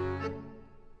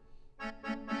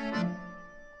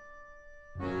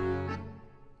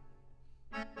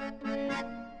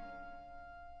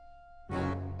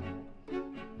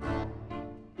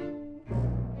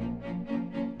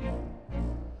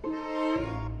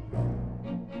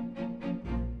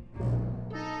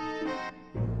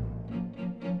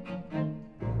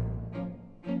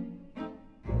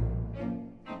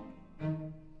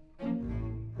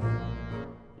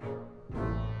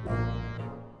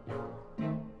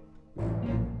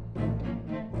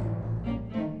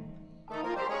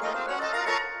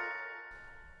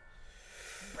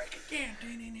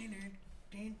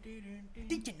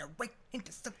 Degenerate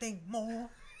into something more.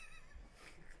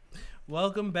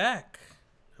 Welcome back.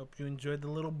 Hope you enjoyed the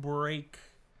little break.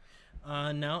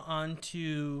 Now on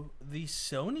to the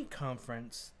Sony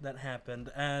conference that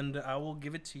happened, and I will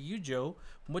give it to you, Joe.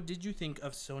 What did you think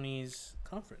of Sony's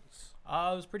conference? It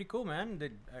was pretty cool, man.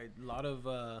 Did a lot of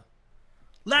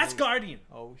Last Hey. Guardian.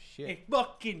 oh shit. It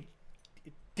fucking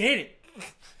did it.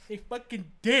 It fucking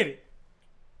did it.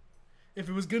 If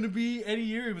it was gonna be any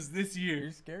year, it was this You're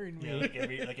year. scaring Yeah, me. like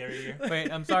every year. Wait,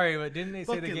 I'm sorry, but didn't they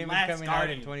say the Fucking game is Last coming out in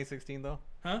Guardian. 2016 though?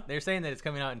 Huh? They're saying that it's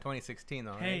coming out in 2016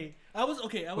 though, right? Hey, I was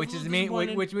okay. I was Which a is little mean,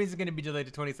 disappointed. which means it's going to be delayed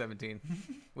to 2017,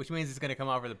 which means it's going to come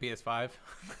out for the PS5.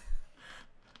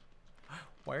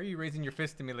 Why are you raising your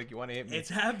fist to me like you want to hit me? It's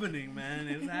happening, man.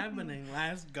 It's happening.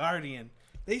 Last Guardian.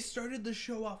 They started the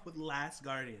show off with Last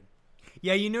Guardian.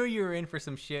 Yeah, you know you're in for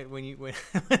some shit when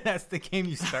that's the game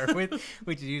you start with,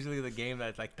 which is usually the game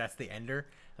that's like that's the ender.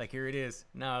 Like here it is.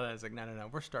 No, that's like no.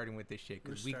 We're starting with this shit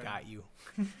because we We're got you.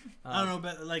 I don't know,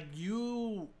 but like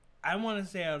you, I want to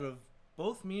say out of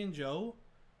both me and Joe,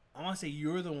 I want to say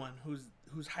you're the one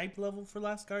whose hype level for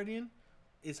Last Guardian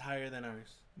is higher than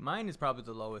ours. Mine is probably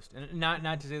the lowest, and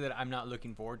not to say that I'm not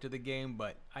looking forward to the game,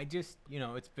 but I just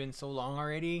it's been so long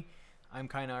already. I'm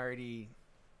kind of already.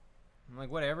 I'm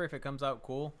like whatever. If it comes out,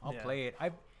 cool. I'll Yeah. play it.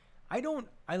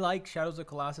 I like Shadows of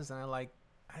Colossus, and I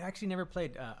actually never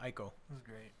played Ico. It was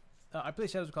great. I played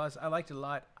Shadows of Colossus. I liked it a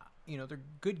lot. They're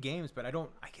good games, but I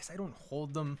guess I don't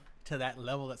hold them to that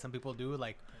level that some people do,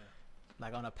 like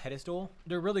on a pedestal.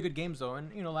 They're really good games though,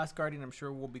 and Last Guardian I'm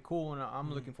sure will be cool, and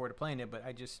I'm looking forward to playing it. But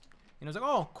I just it's like,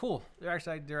 oh cool, they're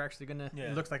actually gonna.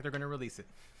 Yeah. It looks like they're gonna release it.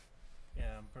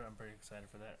 Yeah, I'm pretty excited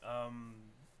for that.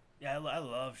 Yeah, I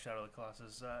love Shadow of the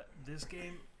Colossus. This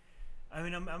game, I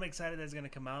mean, I'm excited that it's gonna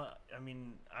come out. I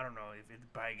mean, I don't know if it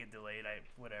probably get delayed.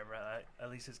 Whatever. At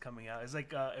least it's coming out. It's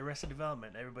like Arrested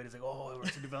Development. Everybody's like, oh,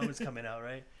 Arrested Development's coming out,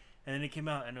 right? And then it came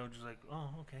out, and it was just like, oh,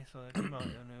 okay, so it came out,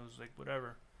 and it was like,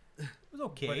 whatever. It was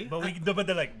okay. But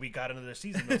they're like, we got another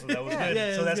season, though, so that was good.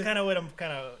 Yeah, so that's good. kind of what I'm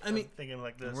I'm mean, thinking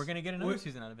like this. and we're gonna get another We're-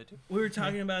 season out of it too. We were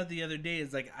talking about it the other day.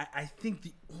 It's like I think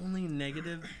the only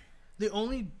negative, the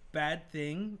only bad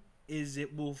thing is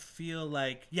it will feel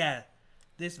like this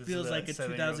This feels is a like a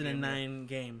 7-year-old 2009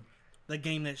 game, the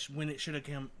game that when it should have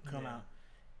come Yeah. out.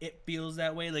 It feels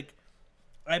that way. Like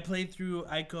I played through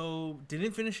Ico,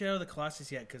 didn't finish Shadow of the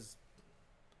Colossus yet because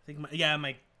I think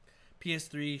my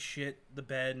PS3 shit the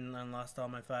bed and I lost all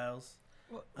my files.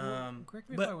 Correct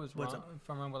me but if I was what's wrong. If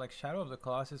I remember, like Shadow of the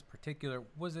Colossus, particular,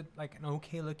 was it like an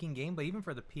okay looking game? But even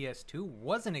for the PS2,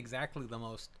 wasn't exactly the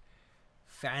most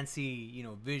fancy,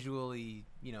 visually,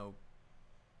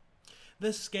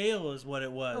 The scale is what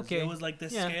it was. Okay. It was like the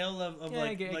Yeah. scale of Yeah, I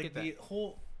like get the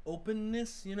whole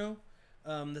openness,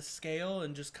 the scale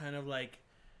and just kind of like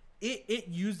it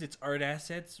used its art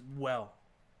assets well.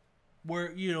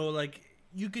 Where like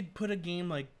you could put a game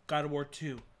like God of War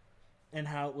 2 and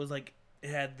how it was like it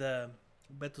had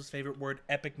Beto's favorite word,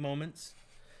 epic moments.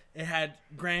 It had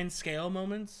grand scale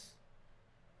moments.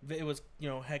 It was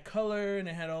had color and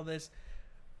it had all this,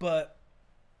 but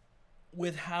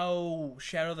with how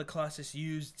Shadow of the Colossus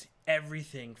used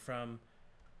everything from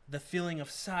the feeling of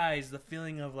size, the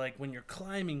feeling of like when you're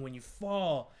climbing, when you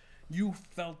fall, you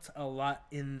felt a lot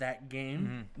in that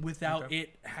game without Okay.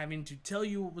 it having to tell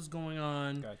you what was going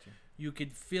on. Gotcha. You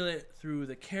could feel it through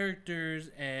the characters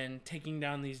and taking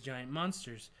down these giant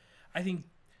monsters. I think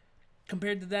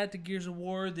compared to that, to Gears of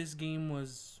War, this game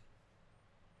was.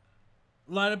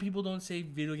 A lot of people don't say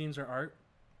video games are art,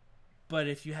 but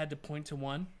if you had to point to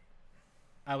one,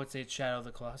 I would say it's Shadow of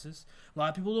the Colossus. A lot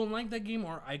of people don't like that game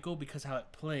or Ico because how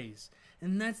it plays,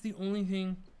 and that's the only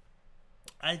thing.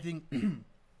 I think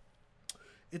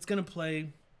it's gonna play.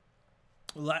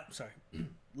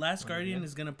 Last Guardian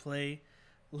is gonna play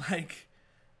like,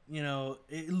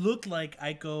 it looked like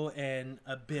Ico and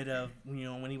a bit of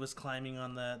when he was climbing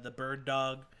on the bird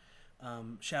dog,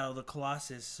 Shadow of the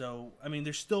Colossus. So I mean,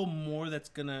 there's still more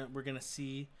we're gonna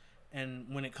see,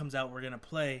 and when it comes out, we're gonna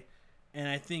play, and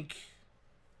I think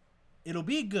it'll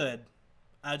be good.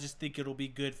 I just think it'll be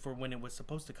good for when it was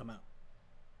supposed to come out.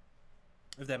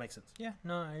 If that makes sense. Yeah,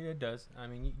 no, it does. I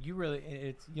mean, you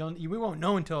really, we won't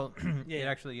know until Yeah. it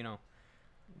actually,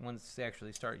 once they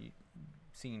actually start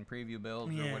seeing preview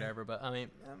builds Yeah. or whatever. But I mean,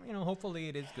 hopefully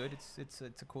it is good. It's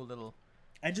a cool little.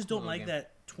 I just don't Little like game.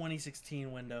 that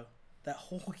 2016 window. That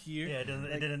whole year. Yeah, it doesn't.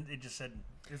 Like, It didn't. It just said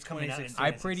it's coming out. In 2016.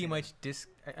 I pretty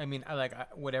 2016. much I mean,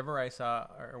 whatever I saw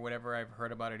or whatever I've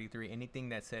heard about at E3, anything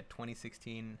that said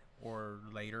 2016 or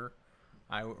later,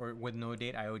 or with no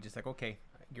date, I would just like, okay,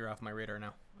 you're off my radar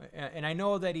now. And I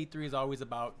know that E3 is always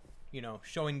about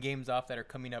showing games off that are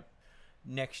coming up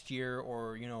next year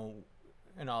or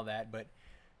and all that, but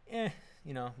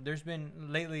there's been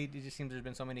lately. It just seems there's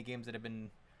been so many games that have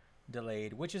been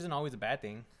delayed, which isn't always a bad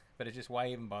thing, but it's just why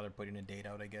even bother putting a date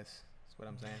out, I guess. That's what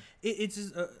I'm saying. It's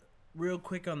just, real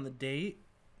quick on the date.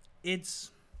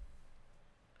 It's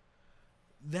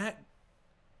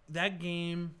that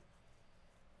game.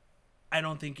 I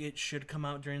don't think it should come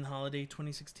out during the holiday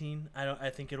 2016. I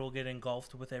think it'll get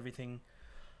engulfed with everything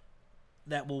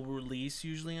that will release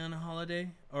usually on a holiday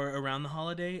or around the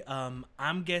holiday.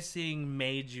 I'm guessing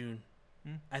May, June.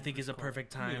 I think is a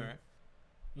perfect time. Right.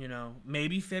 You know,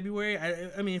 maybe February.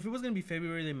 I mean, if it was gonna be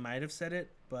February, they might have said it,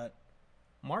 but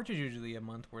March is usually a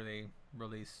month where they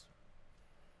release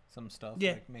some stuff,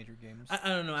 Yeah. like major games. I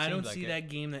don't know. I Seems don't like see it. that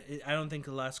game. I don't think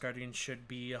The Last Guardian should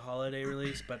be a holiday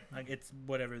release, but like, it's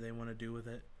whatever they want to do with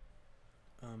it.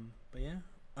 But yeah.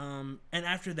 And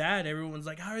after that, everyone's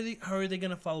like, how are they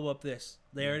gonna follow up this?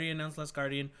 They already announced Last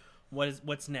Guardian.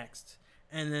 What's next?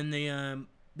 And then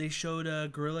they showed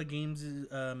Guerrilla Games,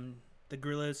 the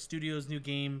Guerrilla Studios' new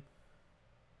game,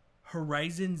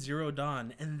 Horizon Zero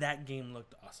Dawn, and that game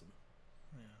looked awesome.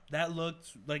 Yeah. That looked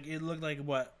like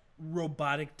what,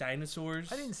 robotic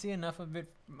dinosaurs. I didn't see enough of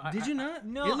it. Did you not?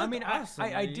 No, It looked I mean, awesome.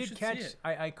 I You did should catch. see it.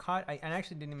 I caught. I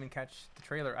actually didn't even catch the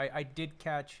trailer. I did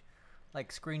catch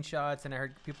like screenshots, and I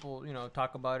heard people,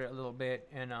 talk about it a little bit.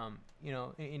 And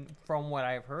from what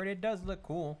I've heard, it does look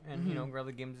cool. And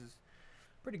Guerrilla Games is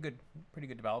pretty good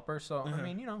developer. So I Uh-huh.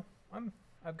 mean,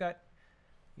 I've got,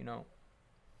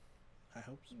 I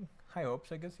hope so. high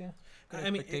hopes, I guess. Yeah, good I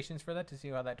mean, expectations for that to see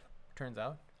how that turns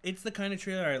out. It's the kind of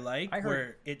trailer I like, I heard-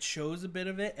 where it shows a bit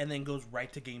of it and then goes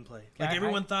right to gameplay. Yeah, Like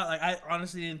everyone thought, like I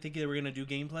honestly didn't think they were gonna do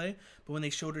gameplay, but when they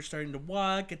showed her starting to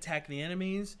walk, attack the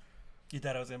enemies, You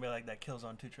thought it was gonna be like that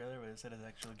Killzone 2 trailer, where it said it's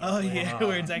actual. oh gameplay? yeah,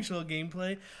 where it's actual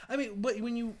gameplay. I mean, but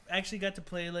when you actually got to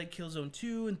play like Killzone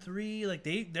 2 and 3, like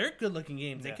they're good looking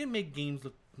games. They Yeah. can make games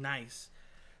look nice.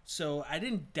 So I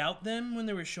didn't doubt them when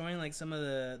they were showing like some of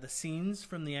the scenes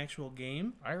from the actual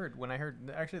game. When I heard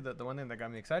actually the one thing that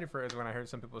got me excited for it is when I heard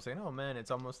some people saying, "Oh man,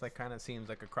 it's almost like kind of seems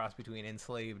like a cross between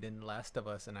Enslaved and Last of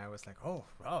Us," and I was like, "Oh,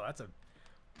 wow, that's a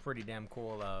pretty damn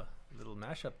cool little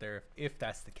mashup there." If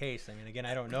that's the case, I mean, again,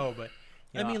 I don't know, but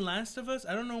I mean, Last of Us,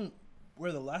 I don't know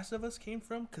where the Last of Us came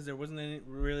from because there wasn't any,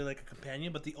 really like a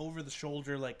companion, but the over the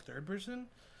shoulder like third person,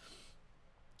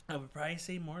 I would probably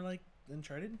say more like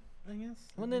Uncharted, I guess.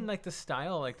 well, then like the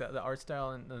style, like the art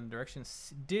style and the direction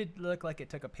did look like it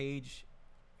took a page,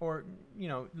 or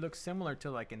looks similar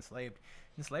to like Enslaved.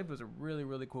 Enslaved was a really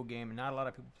really cool game, and not a lot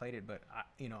of people played it, but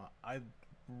I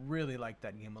really liked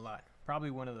that game a lot.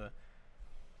 Probably one of the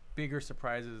bigger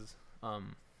surprises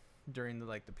during the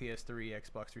PS3,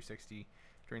 Xbox 360,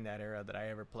 during that era that I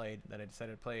ever played, that I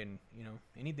decided to play. And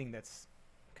anything that's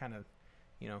kind of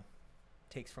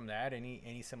takes from that,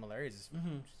 any similarities is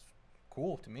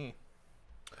cool to me.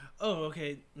 Oh,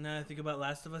 okay. Now I think about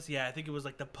Last of Us. Yeah, I think it was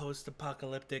like the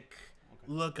post-apocalyptic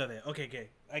look of it. Okay.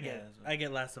 I get Yeah, it. that's what- I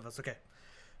get Last of Us. Okay.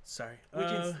 Sorry.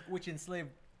 Which Enslaved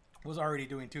was already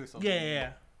doing too. So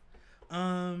Yeah.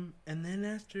 And then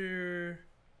after,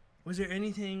 was there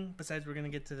anything besides we're gonna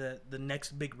get to the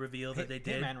next big reveal that they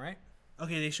did? Hitman, right?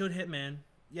 Okay, they showed Hitman.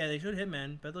 Yeah, they showed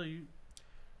Hitman. Bethel, I mean,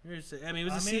 it was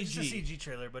a It's CG. a CG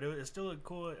trailer, but it was still a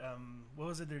cool. What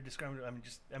was it they're describing?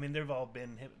 I mean, they've all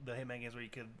been the Hitman games where you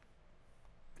could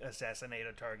assassinate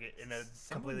a target in a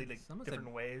completely some of the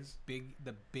different ways.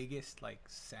 The biggest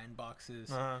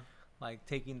sandboxes, Uh-huh. like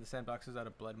taking the sandboxes out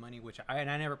of Blood Money, which I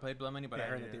never played Blood Money, but I Yeah,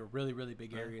 heard that yeah. they were really really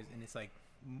big Uh-huh. areas, and it's like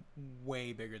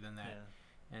way bigger than that.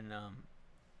 Yeah. And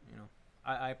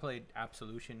I played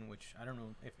Absolution, which I don't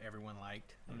know if everyone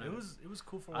liked. It was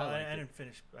cool for a I while. I, liked it. didn't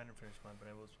finish mine, but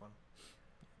it was fun.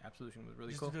 Absolution was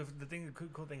really Just cool. the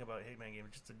cool thing about Hitman game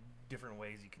is just the different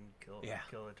ways you can kill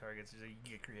the targets. You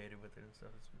get creative with it and stuff.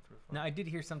 It's really fun. Now I did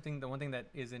hear something. The one thing that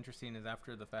is interesting is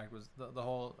after the fact was the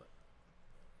whole.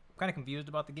 I'm kind of confused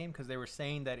about the game because they were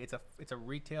saying that it's a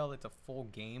retail, it's a full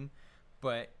game,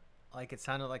 but like it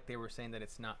sounded like they were saying that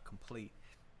it's not complete.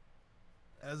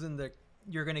 As in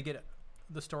you're gonna get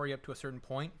the story up to a certain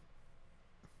point,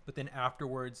 but then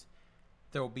afterwards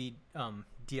there will be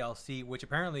DLC, which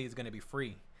apparently is going to be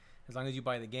free. As long as you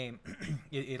buy the game,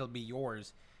 it'll be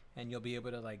yours, and you'll be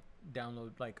able to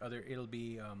download it'll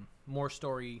be more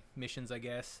story missions, I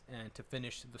guess, and to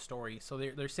finish the story. So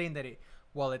they're saying that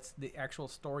while it's the actual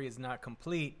story is not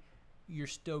complete, you're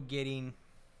still getting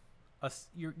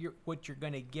you're what you're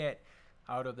going to get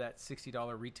out of that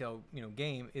 $60 retail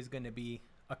game is going to be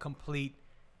a complete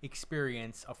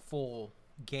experience, a full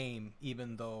game,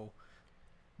 even though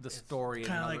the story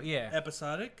Kind of and like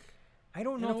episodic. I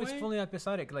don't in know a if it's way? fully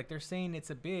episodic. Like they're saying it's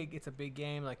a big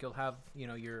game. Like you'll have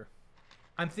your.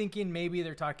 I'm thinking maybe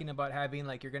they're talking about having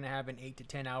you're gonna have an 8 to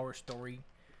 10 hour story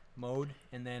mode,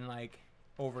 and then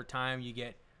over time you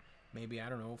get maybe, I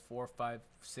don't know, 4, 5,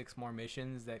 6 more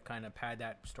missions that kind of pad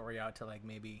that story out to like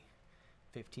maybe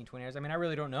 15, 20 hours. I mean, I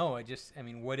really don't know. I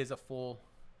mean, what is a full?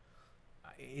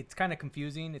 It's kind of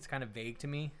confusing. It's kind of vague to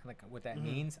me, like what that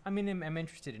means. I mean, I'm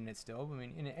interested in it still. I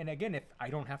mean, and again, if I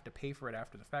don't have to pay for it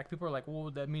after the fact, people are like,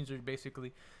 well, that means they're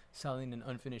basically selling an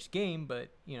unfinished game. But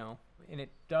and it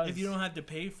does. If you don't have to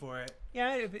pay for it,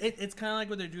 yeah, it's kind of like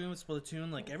what they're doing with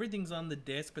Splatoon. Like everything's on the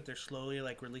disc, but they're slowly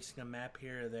like releasing a map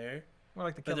here or there. Well,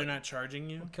 like but they're not charging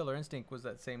you. Killer Instinct was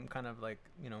that same kind of like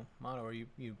model where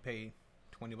you pay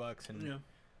 $20 and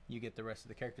you get the rest of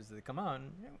the characters that come out.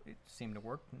 And, it seemed to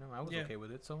work. I was okay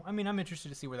with it. So I mean, I'm interested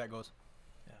to see where that goes.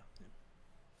 Yeah.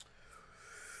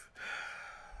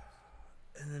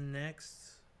 And then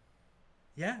next,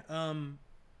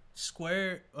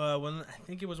 Square. I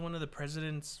think it was one of the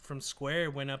presidents from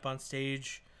Square went up on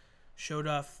stage, showed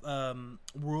off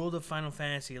World of Final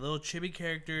Fantasy, little chibi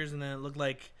characters, and then it looked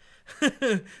like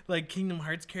like Kingdom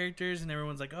Hearts characters, and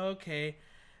everyone's like, oh, okay.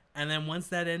 And then once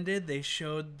that ended, they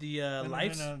showed the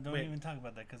life. No, don't even talk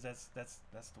about that because that's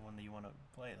the one that you want to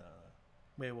play.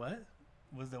 Wait, what?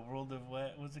 Was the World of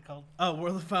what? What's it called? Oh,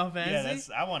 World of Final Fantasy.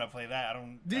 Yeah, I want to play that. I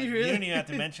don't. Do you really? You don't even have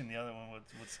to mention the other one.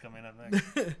 What's coming up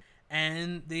next?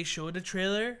 And they showed a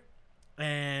trailer,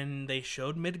 and they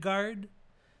showed Midgard.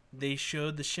 They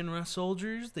showed the Shinra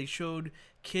soldiers. They showed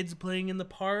kids playing in the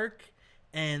park,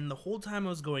 and the whole time I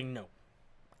was going, no,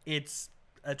 it's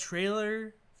a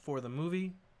trailer for the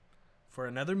movie. For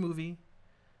another movie.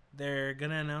 They're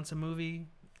gonna announce a movie.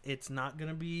 It's not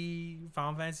gonna be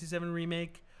Final Fantasy VII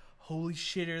Remake. Holy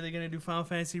shit, are they gonna do Final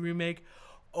Fantasy Remake?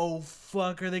 Oh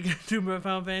fuck, are they gonna do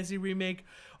Final Fantasy Remake?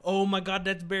 Oh my god,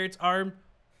 that's Barrett's arm.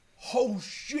 Oh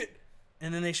shit.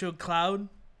 And then they showed Cloud.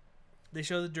 They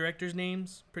showed the directors'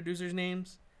 names, producers'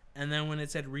 names, and then when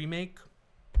it said remake,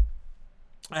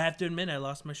 I have to admit I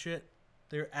lost my shit.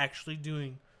 They're actually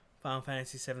doing Final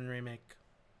Fantasy VII Remake.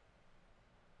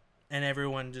 And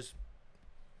everyone just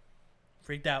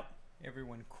freaked out.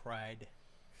 Everyone cried.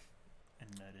 And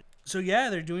nutted. So yeah,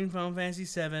 they're doing Final Fantasy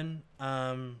VII.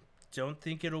 Don't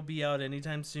think it'll be out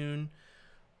anytime soon.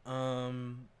 I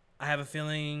have a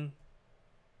feeling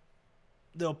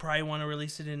they'll probably want to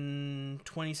release it in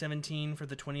 2017 for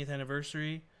the 20th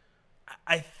anniversary.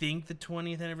 I think the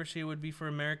 20th anniversary would be for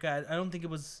America. I don't think it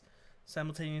was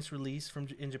simultaneous release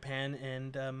in Japan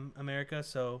and America,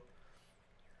 so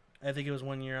I think it was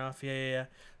 1 year off. Yeah.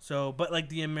 So, but like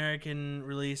the American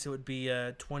release, it would be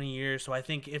 20 years. So I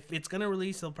think if it's gonna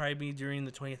release, it'll probably be during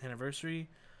the 20th anniversary,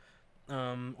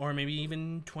 or maybe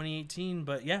even 2018.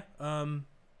 But yeah,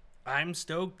 I'm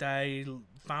stoked. Final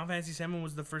Fantasy VII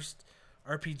was the first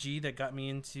RPG that got me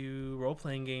into role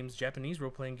playing games, Japanese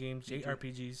role playing games,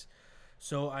 JRPGs.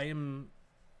 So I'm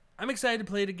excited to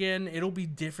play it again. It'll be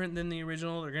different than the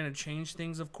original. They're gonna change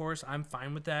things, of course. I'm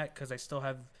fine with that because I still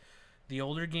have the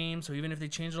older game, so even if they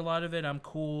change a lot of it, I'm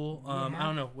cool. I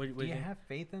don't know. What do you have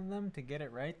faith in them to get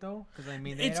it right though? Because I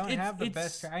mean, they don't have the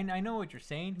best. I know what you're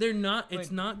saying. They're not.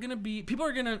 It's not gonna be. People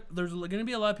are gonna. There's gonna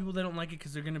be a lot of people that don't like it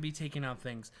because they're gonna be taking out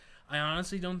things. I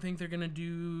honestly don't think they're gonna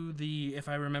do the. If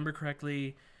I remember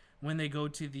correctly, when they go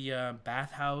to the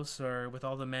bathhouse or with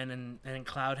all the men and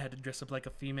Cloud had to dress up like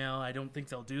a female. I don't think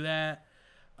they'll do that.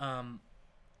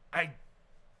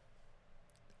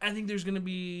 I think there's gonna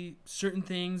be certain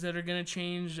things that are gonna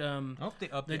change. I hope they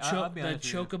update. The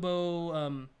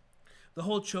Chocobo, the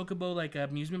whole Chocobo like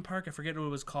amusement park. I forget what it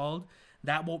was called.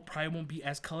 That probably won't be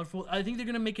as colorful. I think they're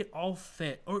gonna make it all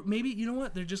fit, or maybe you know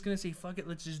what? They're just gonna say fuck it.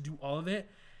 Let's just do all of it,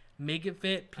 make it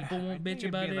fit. People won't bitch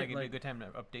about it. Like it'd be a good time to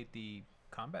update the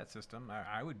combat system.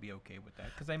 I would be okay with that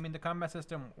because I mean the combat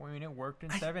system. I mean it worked in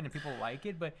 7 and people like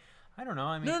it, but I don't know.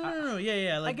 I mean no.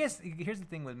 Yeah. Like, I guess here's the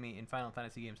thing with me in Final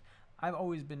Fantasy games. I've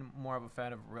always been more of a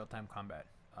fan of real-time combat.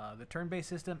 The turn-based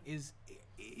system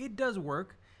it does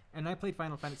work, and I played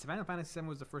Final Fantasy. Final Fantasy VII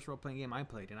was the first role-playing game I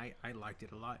played, and I liked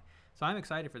it a lot. So I'm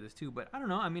excited for this too. But I don't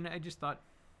know. I mean, I just thought,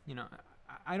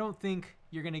 I don't think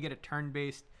you're gonna get a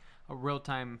turn-based, a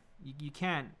real-time. You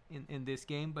can in this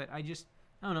game, but I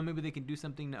don't know. Maybe they can do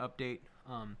something to update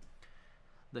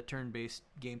the turn-based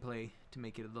gameplay to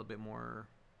make it a little bit more,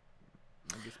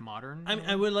 I guess, modern.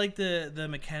 I would like the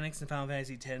mechanics in Final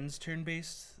Fantasy X's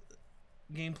turn-based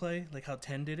gameplay, like how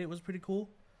 10 did it was pretty cool.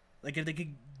 Like if they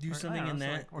could do something in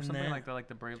that, or something like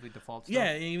the Bravely Default stuff.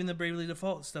 Yeah, even the Bravely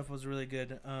Default stuff was really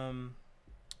good.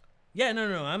 Yeah,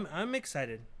 no, I'm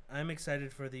excited. I'm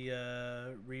excited for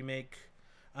the remake.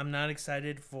 I'm not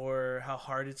excited for how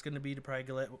hard it's going to be to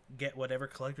probably get whatever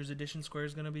collector's edition Square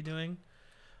is going to be doing.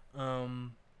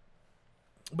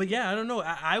 But yeah, I don't know.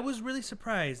 I was really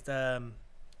surprised.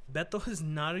 Beto is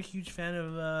not a huge fan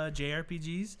of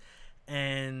JRPGs,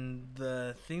 And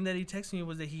the thing that he texted me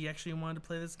was that he actually wanted to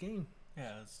play this game.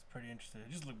 Yeah, it's pretty interesting.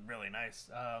 It just looked really nice.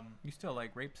 You still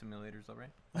like rape simulators, though,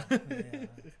 right? Yeah,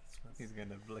 He's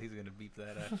gonna beep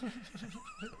that out.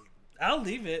 I'll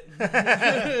leave it.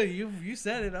 you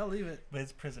said it. I'll leave it. but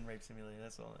it's prison rape simulator.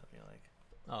 That's all I feel like.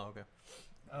 Oh, okay.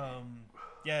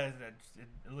 Yeah,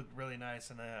 it looked really nice,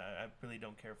 and I really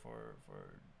don't care for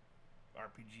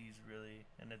RPGs really,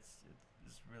 and it's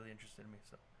really interested in me.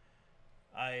 So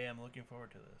I am looking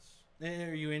forward to this.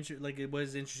 Are you interested? Like, it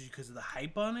was interesting because of the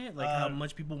hype on it, like how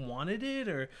much people wanted it,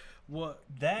 or what?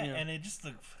 That you know. and it just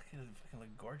looked fucking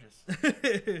looked gorgeous.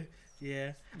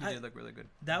 Yeah, You did look really good.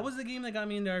 that was the game that got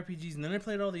me into RPGs, and then I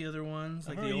played all the other ones,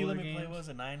 like the you older let me games. play was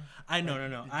a 9.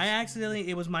 No. I accidentally.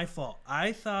 It was my fault.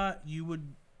 I thought you would.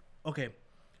 Okay,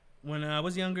 when I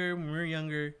was younger, when we were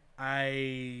younger,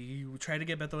 I tried to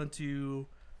get Bethel into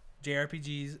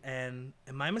JRPGs, and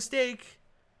my mistake,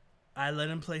 I let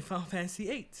him play Final Fantasy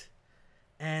VIII,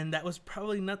 and that was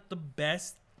probably not the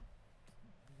best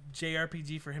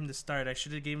JRPG for him to start. I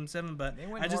should have gave him 7, but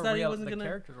I just thought he wasn't the gonna.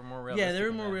 characters were more realistic. Yeah, they were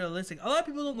in more that. realistic. A lot of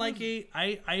people don't like it.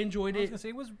 I enjoyed I was it. gonna say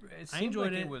it I seemed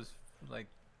enjoyed like it. it was like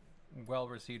well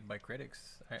received by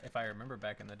critics. If I remember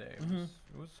back in the day, Mhm.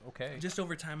 it was okay. Just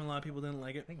over time, a lot of people didn't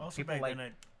like it. I think Also people back like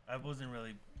then, I wasn't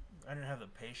really, I didn't have the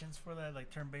patience for that like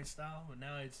turn-based style. But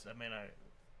now it's, I mean,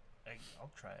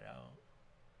 I'll try it out.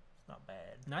 It's not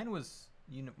bad. 9 was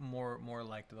more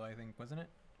liked though. I think wasn't it?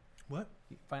 What?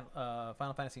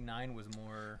 Final Fantasy 9 was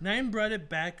more. 9 brought it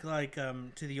back like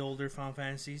to the older Final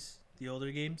Fantasies, the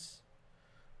older games.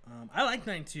 I liked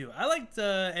 9 too. I liked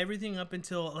everything up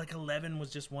until like 11 was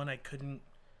just one I couldn't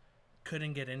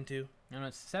get into. No,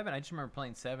 7. I just remember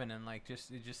playing 7 and like it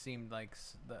just seemed like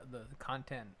the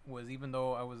content was, even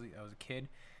though I was a kid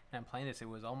and I'm playing this, it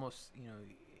was almost,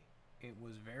 it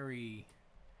was very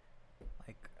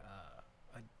like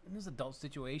it was adult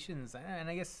situations, and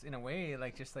I guess in a way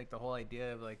like just like the whole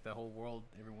idea of like the whole world,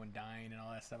 everyone dying and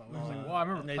all that stuff. I was like, wow, I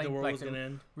remember the playing, world like, was gonna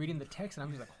end. reading the text and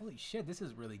I'm just like, holy shit, this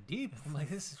is really deep. I'm like,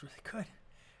 this is really good.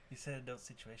 You said adult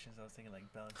situations. I was thinking like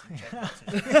balancing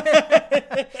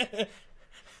checkboxes.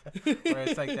 Where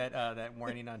it's like that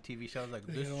warning on TV shows, like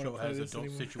this don't wanna show play has this adult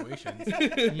anymore.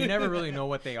 situations. You never really know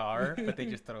what they are, but they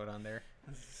just throw it on there.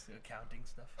 This is accounting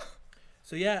stuff.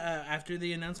 So yeah, after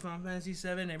they announced Final Fantasy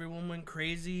VII, everyone went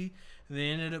crazy. They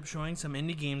ended up showing some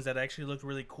indie games that actually looked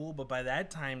really cool, but by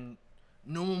that time,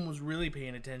 no one was really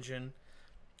paying attention.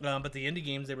 But the indie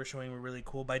games they were showing were really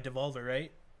cool by Devolver,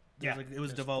 right? Yeah. It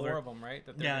was There's Devolver. 4 of them, right?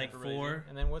 That they're Yeah, gonna like release. 4.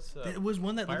 And then what's There was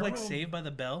one that looked Fire like Emblem? Saved by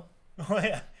the Bell. Oh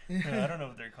yeah. No, I don't know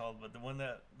what they're called, but the one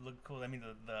that looked cool. I mean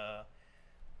the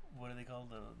what are they called?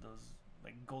 Those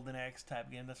like Golden Axe type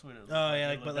game. That's what it looked Oh yeah,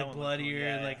 It like but that like one looked cool. bloodier,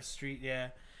 Yeah, like a street, yeah.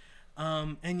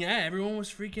 And yeah, everyone was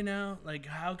freaking out. Like,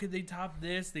 how could they top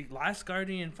this? The Last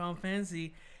Guardian, Final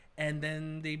Fantasy, and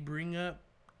then they bring up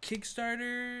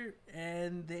Kickstarter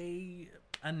and they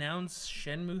announce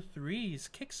Shenmue 3's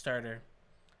Kickstarter,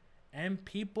 and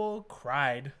people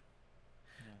cried.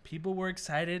 Yeah. People were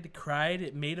excited, cried.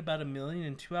 It made about $1 million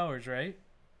in 2 hours, right?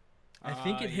 I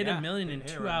think it hit yeah, $1 million it in hit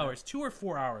 2 around hours, 2 or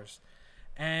 4 hours,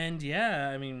 and yeah,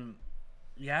 I mean,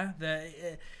 yeah,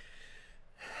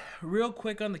 real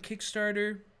quick on the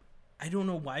Kickstarter, I don't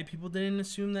know why people didn't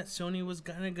assume that Sony was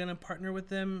gonna partner with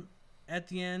them at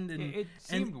the end, and It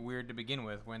seemed weird to begin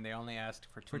with when they only asked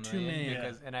for $2 $2 million.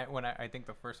 because I think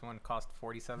the first one cost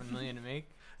 $47 million to make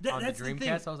That- on the that's the thing.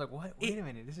 Dreamcast. I was like, what? Wait It- a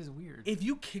minute, this is weird. if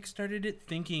you kickstarted it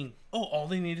thinking, oh, all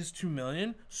they need is $2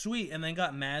 million, sweet, and then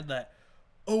got mad that,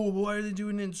 oh, well, why are they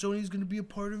doing it? And Sony's gonna be a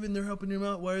part of it, and they're helping them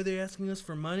out. Why are they asking us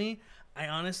for money? I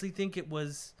honestly think it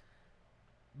was,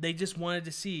 they just wanted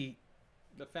to see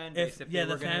The fan base, if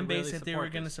the fan base if they were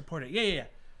gonna this. support it. Yeah.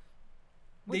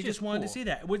 Which They is just wanted to cool. see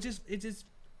that, which is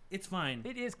it's fine.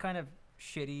 It is kind of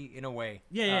shitty in a way.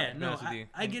 Yeah, to be no, honest with you.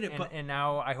 I get it, and, but- and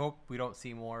now I hope we don't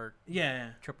see more Yeah.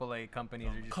 AAA companies.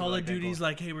 Or just Call like of that Duty's go-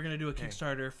 like, hey, we're gonna do a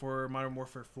Kickstarter for Modern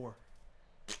Warfare 4.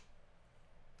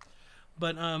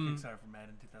 But Kickstarter for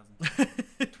Madden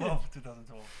 2012.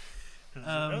 2012.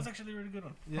 That was actually a really good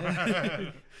one.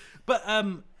 yeah. But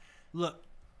look,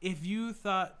 if you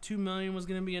thought $2 million was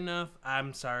gonna be enough,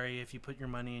 I'm sorry if you put your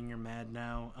money in. You're mad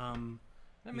now.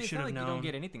 I mean, it's should not have like you known. don't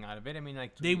get anything out of it. I mean,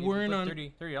 like They if you weren't put on-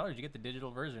 $30. You get the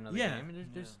digital version of the Yeah. game.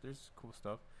 And there's cool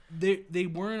stuff. They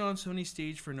weren't on Sony's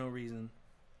stage for no reason.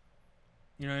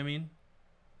 You know what I mean?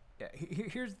 Yeah.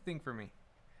 Here's the thing for me,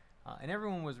 and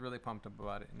everyone was really pumped up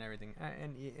about it and everything,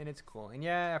 and it's cool. And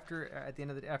yeah,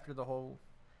 after the whole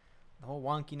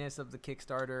wonkiness of the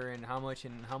Kickstarter and how much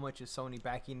is Sony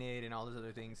backing it and all those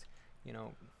other things,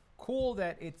 cool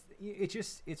that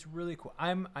it's really cool.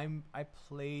 I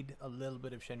played a little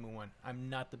bit of Shenmue 1. I'm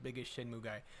not the biggest Shenmue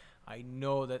guy. I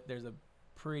know that there's a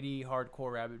pretty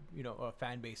hardcore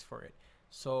fan base for it.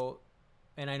 So,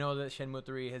 and I know that Shenmue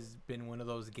 3 has been one of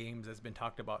those games that's been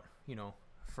talked about,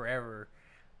 forever.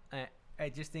 I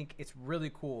just think it's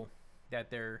really cool that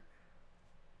they're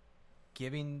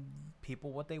giving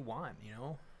people what they want,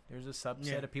 There's a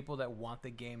subset of people that want the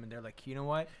game, and they're like, you know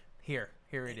what? Here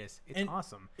it is. It's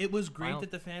awesome. It was great that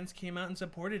the fans came out and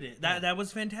supported it. That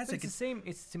was fantastic. It's the same.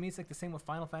 To me, it's like the same with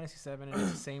Final Fantasy VII, and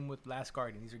it's the same with Last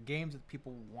Guardian. These are games that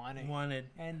people wanted,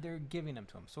 and they're giving them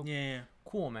to them. So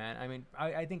cool, man. I mean,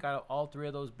 I think out of all three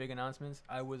of those big announcements,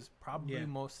 I was probably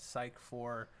most psyched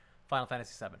for Final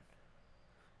Fantasy VII.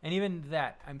 And even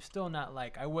that, I'm still not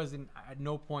like, I wasn't, at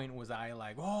no point was I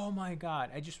like, oh my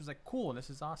God. I just was like, cool, this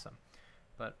is awesome.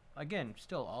 But again,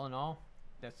 still, all in all,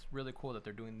 that's really cool that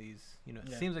they're doing these,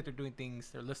 it seems like they're doing things,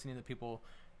 they're listening to people,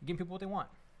 giving people what they want.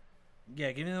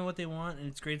 Yeah, giving them what they want, and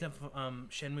it's great that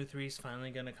Shenmue 3 is finally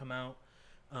going to come out.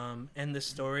 And the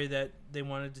story that they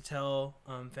wanted to tell,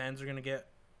 fans are going to get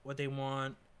what they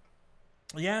want.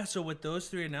 Yeah, so with those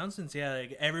three announcements,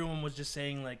 like everyone was just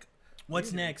saying, like,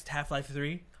 what's next? Half-Life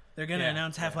 3? They're going to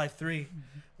announce Half-Life 3.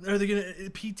 Are they going to...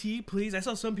 PT, please? I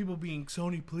saw some people being,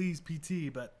 Sony, please,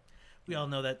 PT, but we all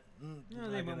know that...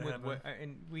 they went with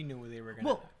and we knew they were going to...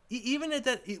 Well, even at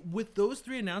that... with those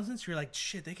three announcements, you're like,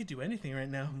 shit, they could do anything right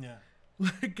now. Yeah.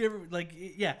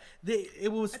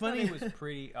 It was funny. It was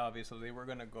pretty obvious, so they were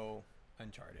going to go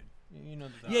Uncharted.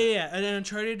 And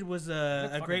Uncharted was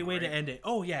a great way to end it.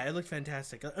 Oh, yeah, it looked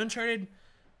fantastic. Uncharted...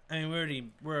 I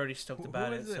mean, we're already stoked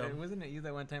about it. So wasn't it you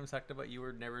that one time talked about you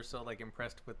were never so like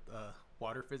impressed with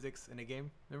water physics in a game?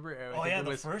 Remember?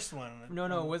 The first one.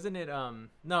 No, wasn't it?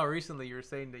 No, recently you were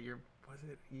saying that was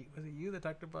it you that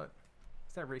talked about?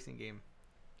 It's that racing game.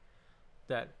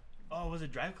 That. Oh, was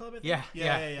it Drive Club? Yeah.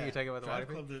 You're talking about the Drive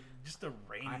water Club, just the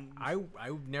rain.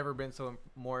 I've never been so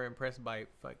more impressed by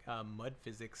mud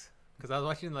physics. Because I was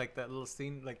watching like that little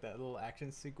scene, like that little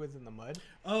action sequence in the mud.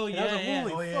 Oh and yeah, I was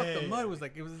like, holy fuck! The mud was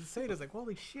like, it was insane. I was like,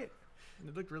 holy shit! And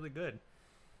it looked really good.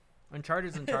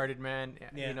 Uncharted, man.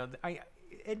 Yeah.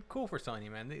 And cool for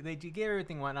Sony, man. They gave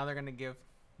everything what now they're gonna give.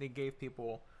 They gave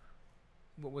people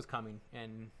what was coming,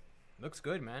 and looks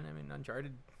good, man. I mean,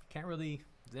 Uncharted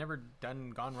it's never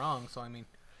gone wrong. So I mean,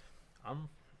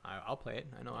 I'll play it.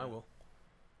 I know I will.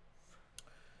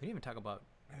 We didn't even talk about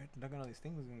all these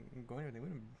things and going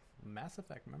everything. Mass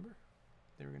Effect, remember?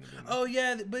 They were gonna do. Oh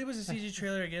yeah, but it was a CG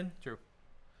trailer again. True.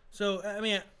 So I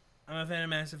mean, I'm a fan of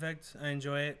Mass Effect. I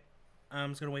enjoy it. I'm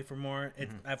just gonna wait for more.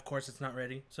 Of course, it's not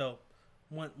ready. So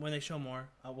when they show more,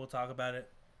 we'll talk about it.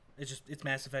 It's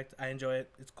Mass Effect. I enjoy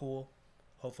it. It's cool.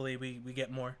 Hopefully we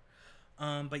get more.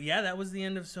 But yeah, that was the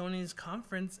end of Sony's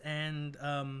conference, and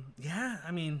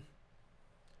I mean,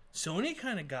 Sony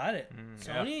kind of got it.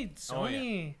 Sony. Oh,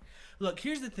 yeah. Look,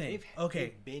 here's the thing.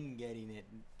 They've been getting it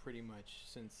pretty much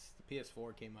since the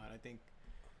PS4 came out. I think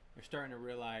they're starting to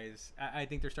realize. I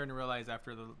think they're starting to realize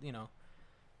after the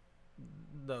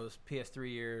those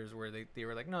PS3 years where they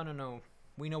were like, no,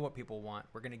 we know what people want.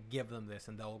 We're gonna give them this,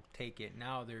 and they'll take it.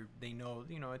 Now they know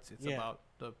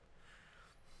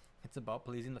it's about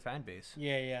pleasing the fan base.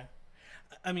 Yeah.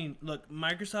 I mean, look,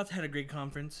 Microsoft had a great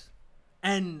conference,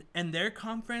 and their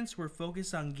conference were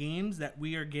focused on games that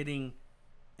we are getting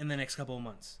in the next couple of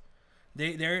months.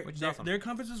 Their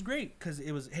conference was great because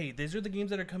it was, hey, these are the games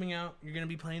that are coming out. You're going to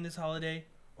be playing this holiday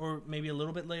or maybe a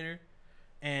little bit later.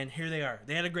 And here they are.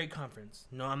 They had a great conference.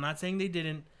 No, I'm not saying they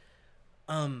didn't.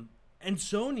 And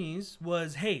Sony's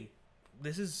was, hey,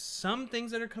 this is some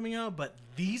things that are coming out, but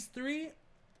these three,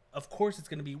 of course, it's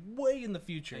going to be way in the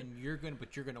future. And you're going to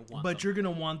want them. But you're going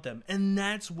to want them. And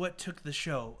that's what took the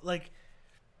show. Like,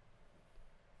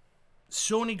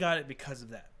 Sony got it because of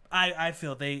that. I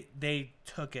feel they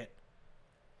took it.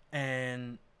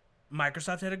 And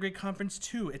Microsoft had a great conference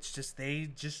too. It's just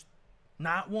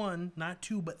not one, not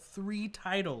two, but three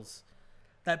titles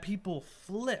that people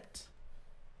flipped.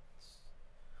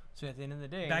 So at the end of the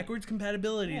day, backwards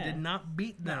compatibility did not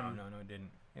beat them. No, it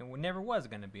didn't. It never was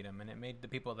going to beat them, and it made the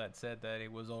people that said that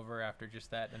it was over after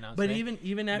just that announcement. But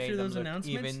even after those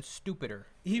announcements, even stupider.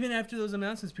 Even after those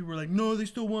announcements, people were like, "No, they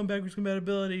still want backwards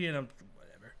compatibility," and I'm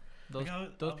whatever.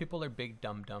 Those people are big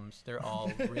dum-dums. They're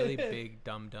all really big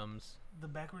dum-dums. The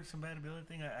backwards compatibility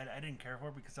thing, I didn't care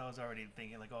for because I was already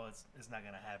thinking like, oh, it's not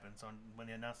gonna happen. So when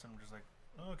they announced it, I'm just like,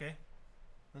 oh, okay,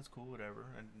 that's cool, whatever.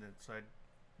 And so I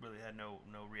really had no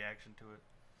reaction to it.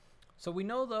 So we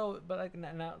know though, but like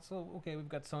now, so okay, we've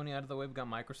got Sony out of the way. We've got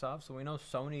Microsoft, so we know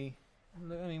Sony.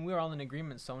 I mean, we're all in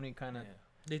agreement. Sony kind of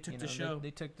They took You the know, show.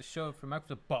 They took the show from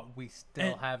Microsoft, but we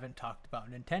still And- haven't talked about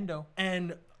Nintendo.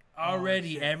 And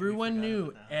already shit, we everyone forgot knew.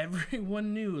 about that.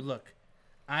 Everyone knew. Look,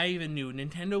 I even knew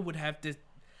Nintendo would have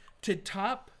to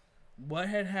top what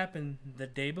had happened the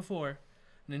day before.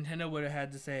 Nintendo would have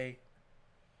had to say,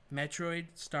 Metroid,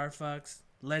 Star Fox,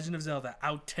 Legend of Zelda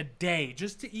out today,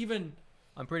 just to even.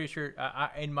 I'm pretty sure,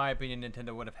 in my opinion,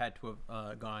 Nintendo would have had to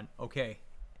have gone, okay,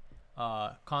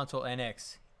 console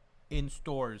NX in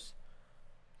stores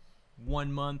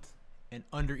 1 month, and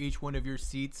under each one of your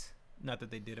seats, not that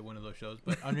they did at one of those shows,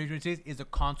 but under each one of your seats is a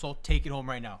console. Take it home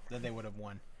right now. Then they would have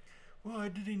won. Why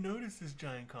did he notice this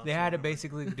giant console? They had to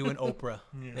basically do an Oprah.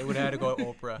 Yeah. They would have had to go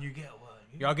Oprah. You get one.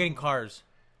 You're all getting cars.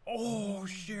 Oh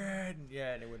shit!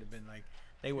 Yeah, they would have been like,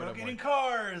 they would You're have getting won.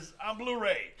 cars on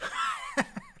Blu-ray.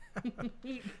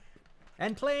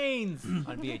 And planes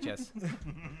on VHS.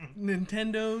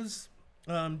 Nintendo's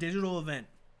digital event.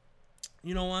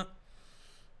 You know what?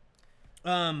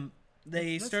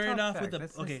 They Let's started talk off with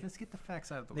facts. the Let's get the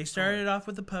facts out of the way. They started off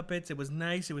with the puppets. It was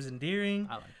nice. It was endearing.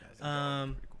 I like that.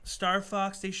 Pretty cool. Star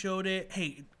Fox, they showed it.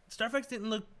 Hey, Star Fox didn't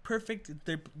look perfect.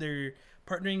 They're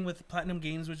partnering with Platinum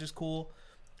Games, which is cool.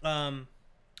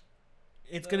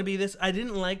 It's gonna be this. I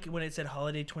didn't like when it said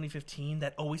holiday 2015.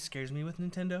 That always scares me with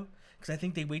Nintendo because I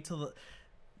think they wait till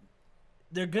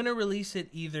they're gonna release it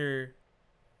either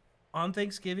on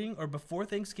Thanksgiving or before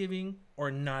Thanksgiving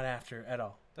or not after at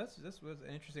all. This was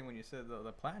interesting when you said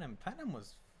the platinum. Platinum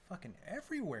was fucking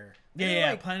everywhere. Yeah, They were yeah.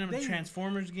 like- Platinum they-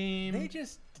 Transformers game. They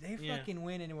Yeah. fucking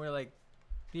win, and we're like,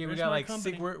 yeah, They're we a got smart like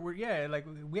company. six. We're yeah, like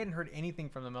we hadn't heard anything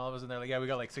from them. All of a sudden, they're like, yeah, we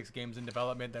got like 6 games in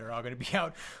development that are all going to be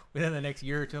out within the next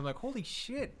year or two. I'm like, holy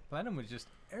shit, Platinum was just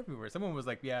everywhere. Someone was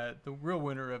like, yeah, the real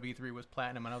winner of E3 was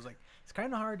Platinum, and I was like, it's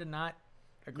kind of hard to not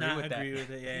agree Not with that. agree with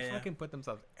it, yeah, They yeah. fucking put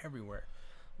themselves everywhere,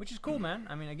 which is cool, man.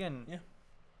 I mean, again, Yeah.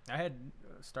 I had new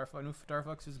Star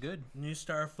Fox is good. New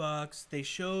Star Fox. They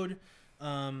showed,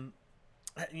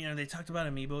 they talked about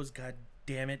amiibos. God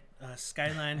damn it,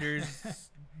 Skylanders,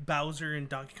 Bowser, and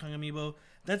Donkey Kong amiibo.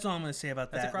 That's all I'm gonna say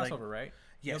about That's that. a crossover, right?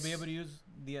 Yes. You'll be able to use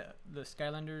the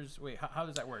Skylanders. Wait, how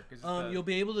does that work? Is it You'll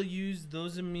be able to use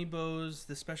those amiibos,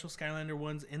 the special Skylander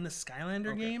ones, in the Skylander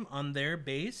Okay. game on their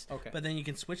base. Okay. But then you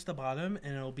can switch the bottom,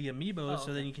 and it'll be amiibos. Oh, So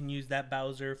then okay. you can use that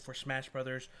Bowser for Smash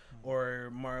Brothers or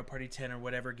Mario Party 10 or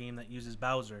whatever game that uses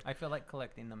Bowser. I feel like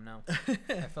collecting them now.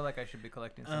 I feel like I should be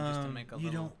collecting some just to make a you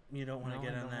little. don't want to No,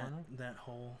 get I on don't that wanna. that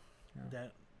whole Yeah.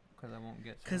 that Because I won't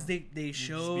get. because some. they You'd just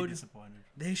be showed disappointed.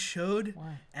 they showed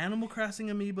Why? Animal Crossing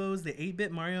amiibos, the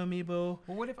 8-bit Mario amiibo,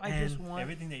 Well, what if I And just want?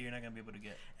 Everything that you're not gonna be able to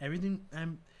get. everything.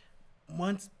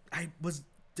 Once I was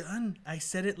done. I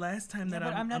said it last time Yeah, that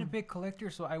but I'm not a big collector,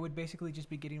 so I would basically just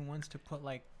be getting ones to put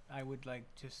like. I would like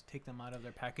just take them out of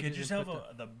their packages. Get and yourself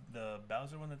put the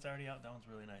Bowser one that's already out. That one's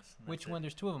really nice. And which that's it. one?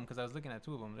 There's 2 of them because I was looking at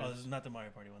 2 of them. Oh, this is not the Mario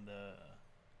Party one.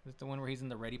 There's the one where he's in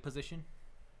the ready position.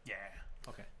 Yeah.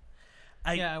 Okay.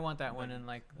 I Yeah, I want that one, and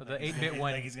like the 8-bit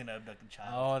one. Like he's gonna abduct a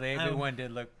child. Oh, the 8-bit I- one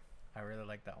did look. I really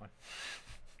like that one.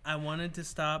 I wanted to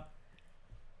stop,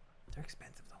 They're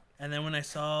expensive though. and then when I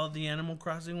saw the Animal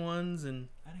Crossing ones, and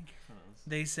I didn't care for those.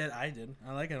 they said I did.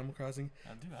 I like Animal Crossing. I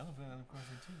do. I love Animal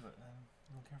Crossing too, but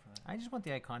I don't care for that. I just want the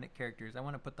iconic characters. I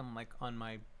want to put them like on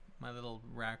my little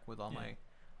rack with all Yeah. my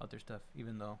other stuff.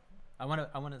 Even though I want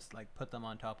to like put them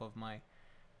on top of my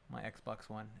Xbox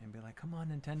One and be like, come on,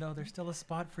 Nintendo, there's still a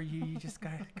spot for you. You just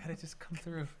gotta just come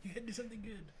through. You had to do something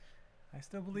good. I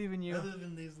still believe in you. Other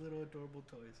than these little adorable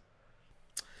toys.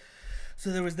 So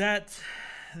there was that,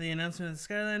 the announcement of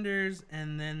the Skylanders,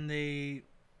 and then they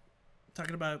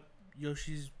talking about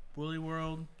Yoshi's Woolly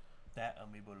World. That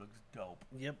amiibo looks dope.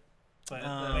 Yep. But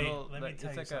Um, wait, Little- let me like- tell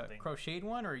it's you like something. a crocheted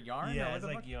one or yarn. Yeah, or it's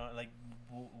what the like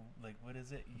fuck? like what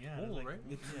is it? Yeah, Wool, like, right?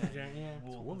 It's, Yeah, yeah, it's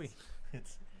wool. woolly.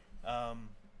 It's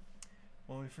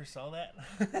when we first saw that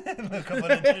a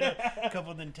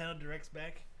couple Nintendo Directs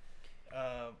back,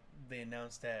 they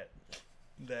announced that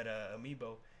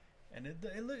amiibo, and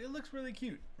it looks really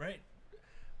cute, right?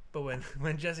 But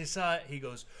when Jesse saw it, he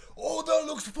goes, "Oh, that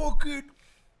looks fucking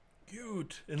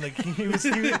cute," and like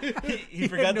he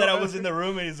forgot that I was in the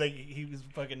room, and he was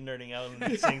fucking nerding out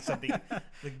and saying something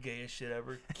the gayest shit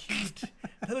ever. Cute.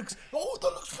 That looks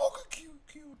fucking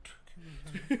cute.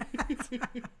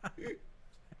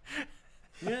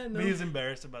 Yeah, no. But he was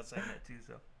embarrassed about saying that too.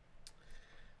 So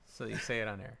So you say it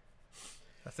on air.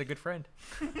 That's a good friend.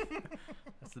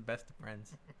 That's the best of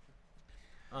friends.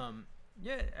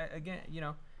 Yeah. Again,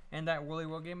 and that Woolly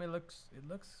World game, it looks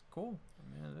cool.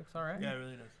 I mean, it looks all right. yeah, it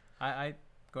really does. I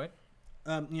go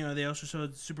ahead. They also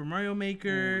showed Super Mario Ooh,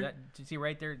 Maker. that, you see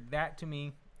right there, that to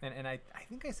me, and I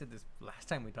think I said this last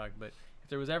time we talked, but if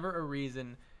there was ever a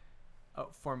reason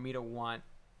for me to want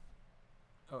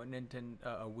Nintendo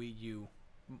a Wii U,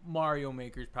 Mario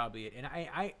Maker is probably it. And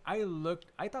I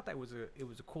thought that it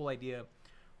was a cool idea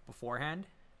beforehand,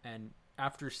 and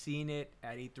after seeing it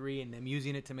at E3 and them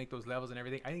using it to make those levels and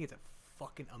everything, I think it's a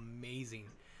fucking amazing.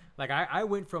 Like I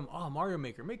went from Mario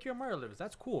Maker, make your Mario levels,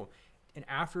 that's cool. And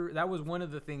after that was one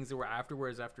of the things that were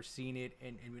afterwards after seeing it,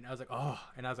 and I was like,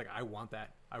 and I was like, I want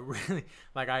that. I really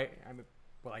like I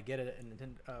get it in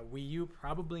Nintendo Wii U,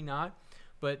 probably not,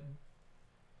 but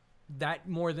that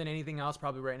more than anything else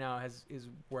probably right now is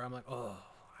where I'm like, I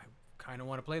kind of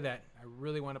want to play that. I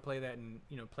really want to play that and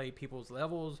play people's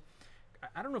levels.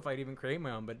 I don't know if I'd even create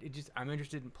my own, but I'm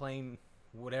interested in playing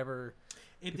whatever.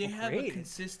 If they have a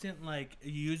consistent like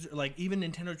user, like even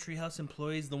Nintendo Treehouse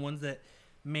employees, the ones that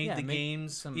made the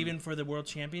games even for the World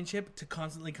Championship, to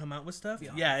constantly come out with stuff.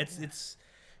 Yeah,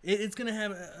 it's gonna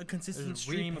have a consistent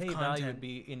stream of content. Value would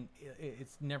be it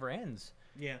never ends.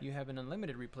 Yeah, you have an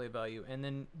unlimited replay value,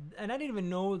 and I didn't even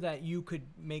know that you could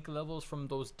make levels from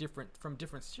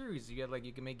different series. You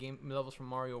can make levels from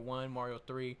Mario 1, Mario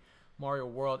 3, Mario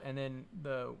World, and then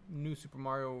the new Super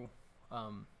Mario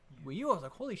Wii U. I was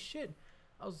like, holy shit,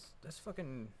 that's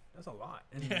a lot,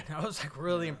 and I was like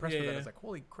really impressed with that. I was like,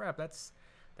 holy crap, that's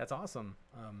awesome.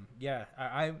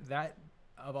 I that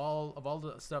of all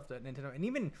the stuff that Nintendo, and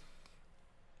even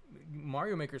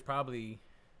Mario Maker is probably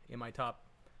in my top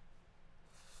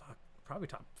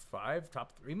 5,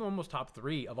 top 3, even almost top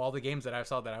 3 of all the games that I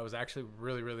saw that I was actually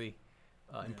really, really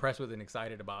impressed with and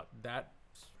excited about. That,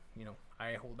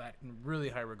 I hold that in really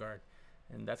high regard,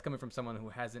 and that's coming from someone who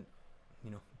hasn't,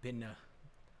 been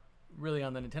really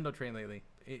on the Nintendo train lately.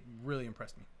 It really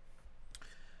impressed me.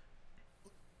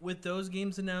 With those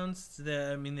games announced,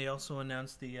 they also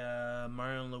announced the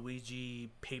Mario and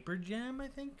Luigi Paper Jam, I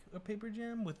think, a Paper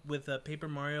Jam with Paper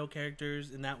Mario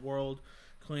characters in that world,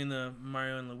 including the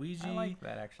Mario and Luigi. I like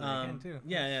that actually again too.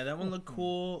 Yeah, that one looked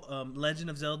cool.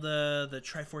 Legend of Zelda, the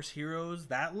Triforce Heroes,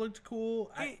 that looked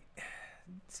cool.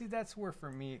 See, that's where for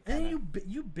me. And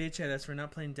you bitch at us for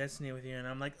not playing Destiny with you, and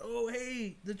I'm like, oh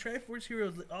hey, the Triforce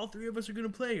Heroes, all 3 of us are gonna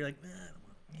play. You're like, nah.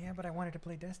 Yeah, but I wanted to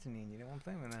play Destiny, and you didn't want to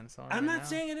play with that. So I'm not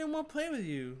saying I didn't want to play with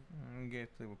you. I'm gonna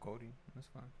play with Cody. That's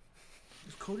fine.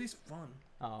 Cody's fun.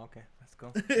 Oh, okay. Let's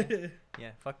go.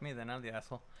 Yeah, fuck me then. I'm the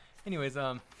asshole. Anyways,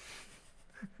 the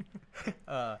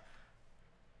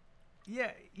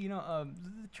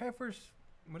Triforce.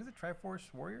 What is it?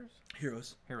 Triforce Warriors?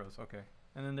 Heroes. Okay.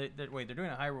 And then they're doing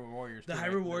a Hyrule Warriors. The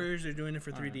Hyrule Warriors are doing it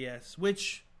for 3DS,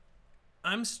 which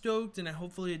I'm stoked, and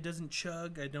hopefully it doesn't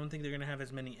chug. I don't think they're going to have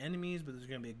as many enemies, but there's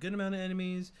going to be a good amount of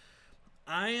enemies.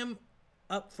 I am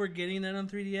up for getting that on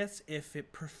 3DS if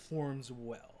it performs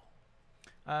well.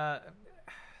 A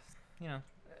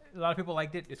lot of people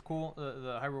liked it. It's cool.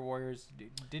 The Hyrule Warriors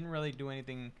didn't really do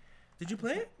anything. Did you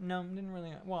play it? No, didn't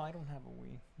really. Well, I don't have a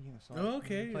Wii U, so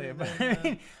okay. I didn't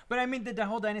play it. But I mean, the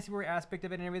whole Dynasty Warrior aspect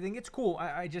of it and everything, it's cool.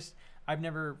 I've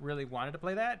never really wanted to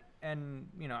play that, and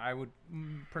I would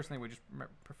personally just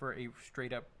prefer a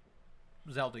straight up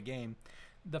Zelda game.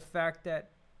 The fact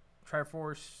that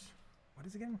Triforce, what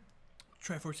is it again?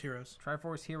 Triforce Heroes.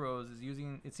 Triforce Heroes is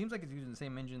using. It seems like it's using the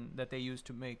same engine that they used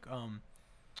to make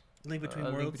Link Between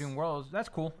Worlds. Link Between Worlds. That's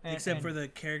cool. Except for the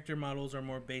character models are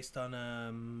more based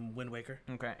on Wind Waker.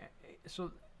 Okay,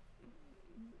 so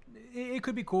it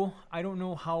could be cool. I don't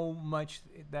know how much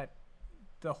that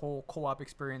the whole co-op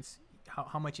experience,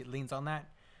 how much it leans on that.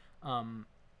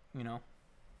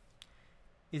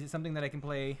 Is it something that I can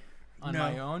play on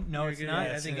my own? No, it's not.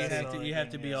 I think you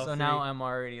have to be all. So now I'm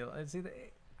already. Let's see.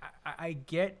 I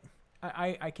get.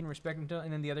 I can respect Nintendo,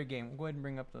 and then the other game. Go ahead and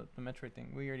bring up the Metroid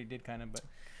thing. We already did kind of, but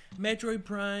Metroid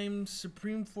Prime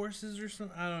Supreme Forces or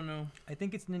something. I don't know. I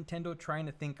think it's Nintendo trying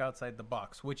to think outside the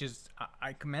box, which is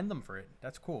I commend them for it.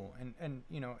 That's cool, and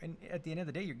at the end of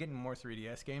the day, you're getting more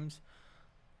 3DS games.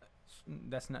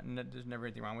 That's not. There's never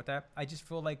anything wrong with that. I just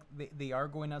feel like they are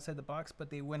going outside the box, but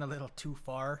they went a little too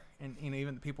far, and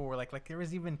even the people were like there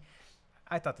was even.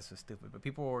 I thought this was stupid, but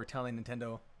people were telling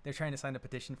Nintendo they're trying to sign a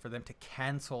petition for them to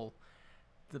cancel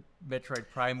the Metroid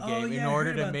Prime game in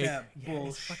order to make that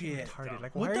bullshit.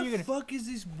 Like, what the fuck is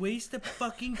this waste of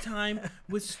fucking time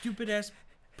with stupid ass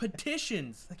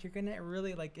petitions? Like, you're gonna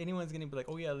really anyone's gonna be like,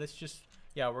 oh yeah,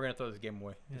 we're gonna throw this game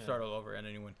away and start all over. And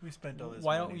anyone, we spent all this.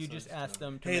 Why don't you just ask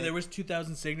them? To there was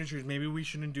 2,000 signatures. Maybe we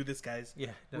shouldn't do this, guys. Yeah,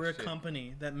 we're a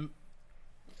company that.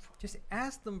 Just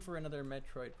ask them for another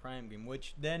Metroid Prime game,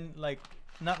 which then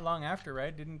not long after,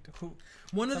 right?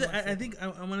 I think I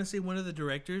want to say one of the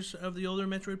directors of the older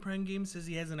Metroid Prime games says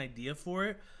he has an idea for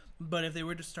it, but if they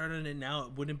were to start on it now,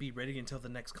 it wouldn't be ready until the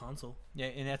next console. Yeah,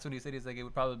 and that's what he said. He's like, it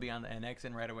would probably be on the NX,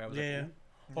 and right away I was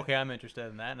Okay, I'm interested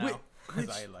in that now Wait, because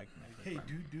which- I like. Hey,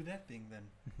 do that thing then.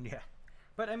 Yeah,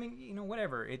 but I mean,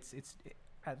 whatever. It's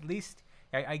at least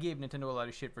I gave Nintendo a lot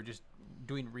of shit for just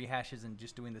doing rehashes and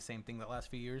just doing the same thing the last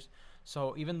few years.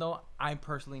 So even though I'm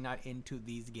personally not into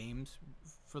these games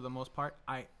for the most part,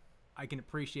 I can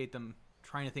appreciate them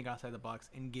trying to think outside the box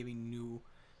and giving new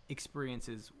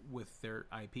experiences with their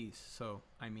IPs. So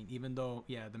I mean, even though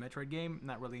the Metroid game,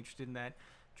 not really interested in that.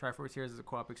 Triforce Heroes is a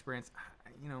co-op experience.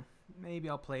 Maybe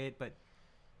I'll play it, but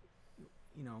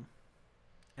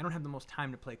I don't have the most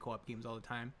time to play co-op games all the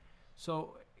time.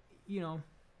 So,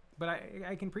 but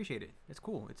I can appreciate it. It's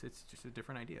cool. It's just a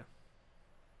different idea.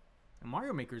 And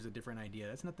Mario Maker is a different idea.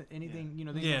 That's not anything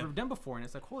they've never done before, and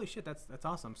it's like, holy shit, that's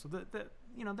awesome. So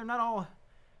they're not all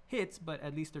hits, but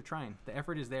at least they're trying. The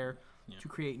effort is there to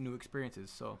create new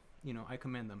experiences. So I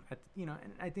commend them.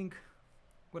 And I think,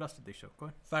 what else did they show? Go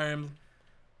ahead. Fire Emblem.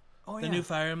 Oh The new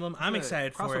Fire Emblem. I'm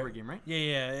excited for crossover it. game, right?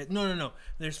 Yeah. No.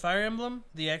 There's Fire Emblem,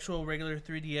 the actual regular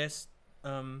 3DS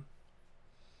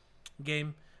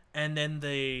game, and then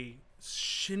the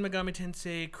Shin Megami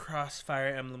Tensei Cross Fire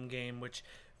Emblem game, which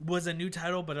was a new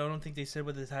title, but I don't think they said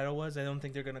what the title was. I don't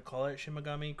think they're gonna call it Shin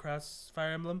Megami Cross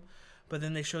Fire Emblem. But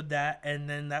then they showed that, and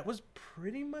then that was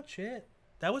pretty much it.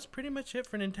 That was pretty much it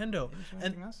for Nintendo.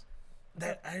 Anything else?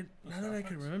 That now that I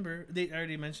can remember, they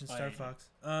already mentioned Star Fox.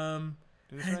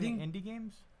 Do they show any indie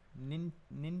games?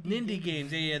 Nindy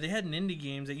games. Yeah, they had Nindy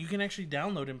games that you can actually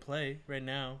download and play right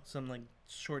now. Some like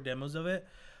short demos of it.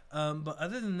 But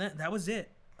other than that, that was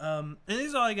it. And this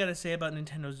is all I gotta say about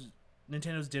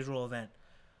Nintendo's digital event.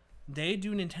 They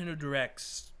do Nintendo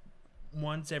Directs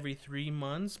once every 3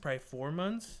 months, probably 4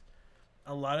 months.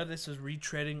 A lot of this is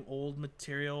retreading old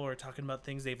material or talking about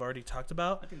things they've already talked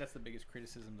about. I think that's the biggest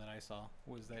criticism that I saw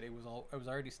was that it was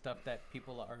already stuff that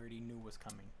people already knew was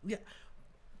coming. Yeah.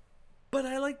 But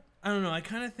I don't know, I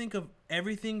kind of think of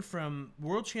everything from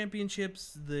World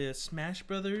Championships, the Smash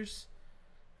Brothers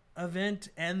event,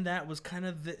 and that was kind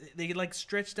of, they like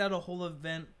stretched out a whole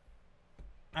event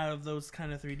out of those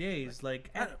kind of 3 days.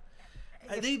 Like,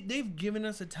 they've given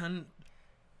us a ton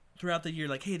throughout the year,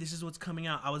 like, hey, this is what's coming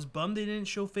out. I was bummed they didn't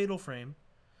show Fatal Frame.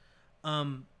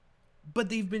 But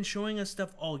they've been showing us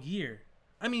stuff all year.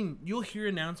 I mean, you'll hear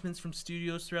announcements from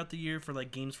studios throughout the year for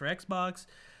like games for Xbox,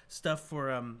 stuff for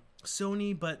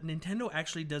Sony, but Nintendo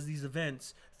actually does these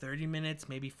events 30 minutes,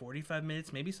 maybe 45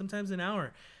 minutes, maybe sometimes an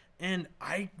hour. And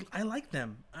I like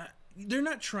them. They're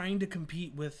not trying to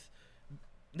compete with,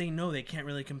 they know they can't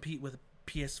really compete with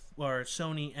PS or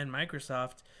Sony and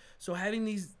Microsoft. So having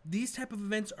these type of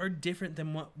events are different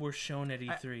than what were shown at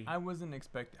E3. I wasn't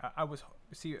expecting.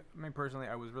 Me personally,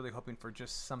 I was really hoping for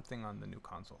just something on the new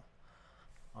console.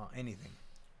 Anything.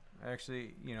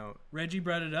 Actually, Reggie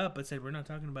brought it up, but said we're not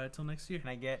talking about it till next year.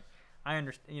 And I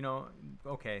understand.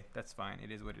 Okay, that's fine.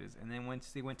 It is what it is. And then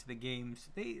once they went to the games,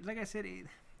 like I said,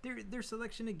 their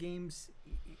selection of games,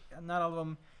 not all of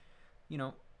them.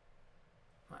 A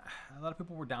lot of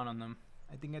people were down on them.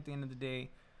 I think at the end of the day,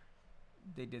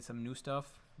 they did some new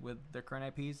stuff with their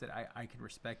current IPs that I can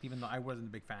respect, even though I wasn't a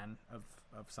big fan of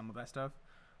some of that stuff.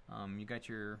 You got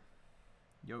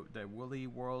the Woolly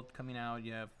World coming out.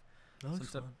 You have some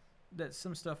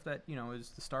stuff that is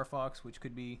the Star Fox, which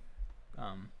could be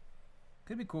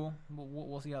cool.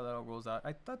 We'll see how that all rolls out.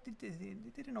 I thought they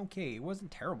did an okay. It wasn't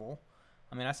terrible.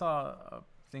 I mean, I saw a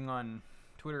thing on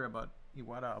Twitter about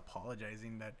Iwata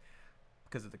apologizing that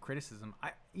because of the criticism.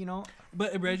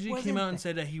 But Reggie came out and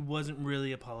said that he wasn't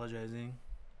really apologizing.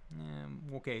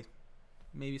 Okay,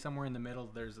 maybe somewhere in the middle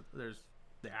there's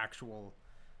the actual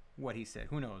what he said.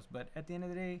 Who knows? But at the end of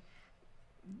the day,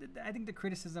 I think the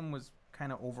criticism was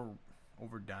kind of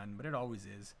overdone, but it always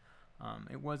is.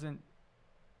 It wasn't,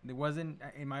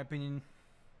 in my opinion.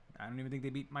 I don't even think they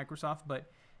beat Microsoft,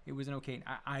 but it was an okay.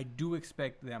 I do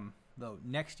expect them though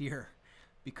next year,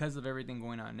 because of everything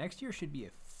going on. Next year should be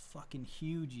a fucking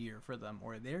huge year for them,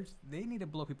 or they need to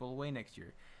blow people away next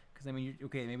year. Because I mean,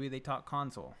 maybe they talk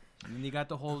console, and then you got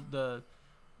the whole the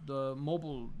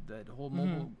mobile, that whole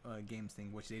mobile games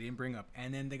thing, which they didn't bring up,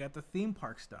 and then they got the theme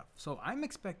park stuff. So I'm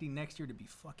expecting next year to be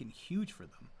fucking huge for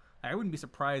them. I wouldn't be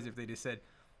surprised if they just said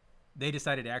they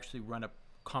decided to actually run a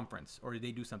conference, or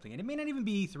they do something, and it may not even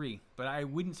be E3, but I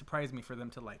wouldn't surprise me for them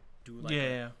to do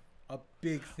a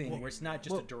big thing where it's not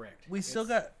just a direct. We still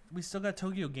got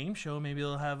Tokyo Game Show. Maybe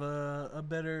they'll have a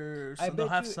better. They'll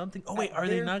have something. Oh wait, are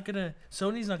they not gonna?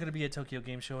 Sony's not gonna be at Tokyo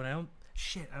Game Show, and I don't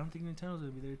think Nintendo's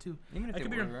gonna be there too. Even if they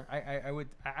were,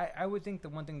 I would think the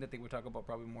one thing that they would talk about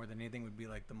probably more than anything would be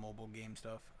like the mobile game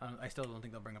stuff. I still don't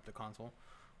think they'll bring up the console,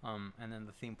 and then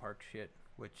the theme park shit,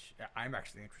 which I'm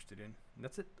actually interested in.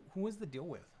 That's it. Who is the deal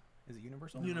with? Is it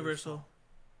Universal? Universal.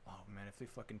 Oh man, if they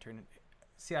fucking turn it,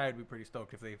 see, I'd be pretty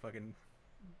stoked if they fucking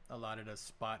allotted a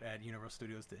spot at Universal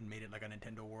Studios and made it like a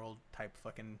Nintendo World type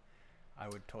fucking. I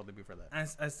would totally be for that.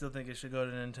 I still think it should go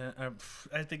to Nintendo.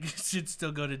 I think it should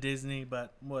still go to Disney,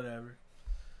 but whatever.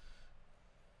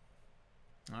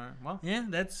 All right, well, Yeah,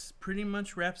 that's pretty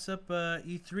much wraps up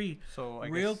E3. so I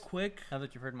Real guess quick. now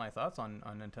that you've heard my thoughts on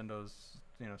Nintendo's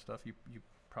stuff, you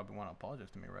probably want to apologize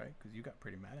to me, right? Because you got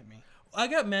pretty mad at me. I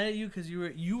got mad at you because you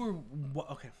were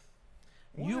okay.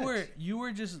 What? You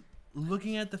were just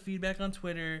looking at the feedback on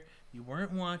Twitter. You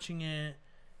weren't watching it.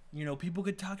 You know, people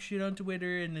could talk shit on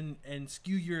Twitter and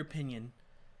skew your opinion.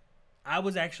 I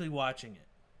was actually watching it.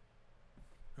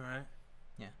 All right.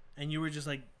 Yeah. And you were just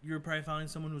like, you were probably following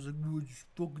someone who was like, "Oh, it just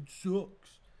fucking sucks.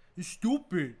 It's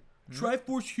stupid.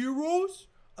 Triforce Heroes?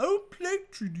 I don't play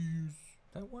 3Ds."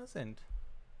 That wasn't.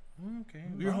 Okay.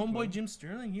 Your homeboy Jim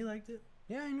Sterling, he liked it.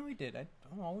 Yeah, I know he did. I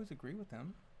don't always agree with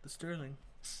him. The Sterling.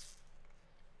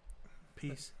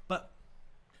 Peace. But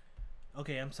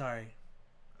okay, I'm sorry.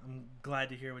 I'm glad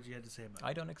to hear what you had to say about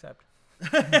I don't accept.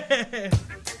 it.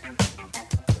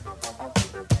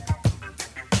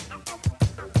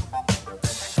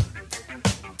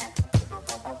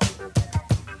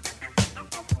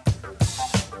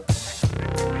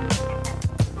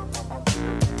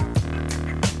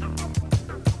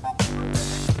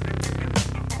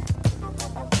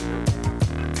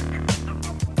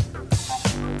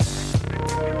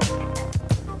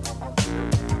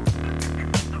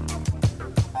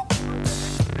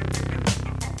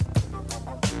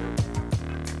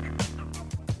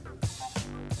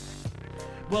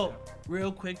 Well,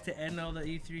 real quick to end all the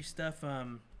E3 stuff,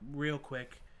 real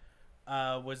quick,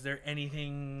 was there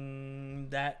anything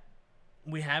that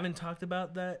we haven't talked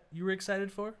about that you were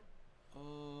excited for?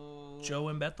 Joe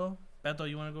and Bethel? Bethel,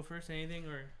 you want to go first? Anything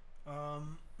or?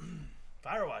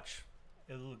 Firewatch.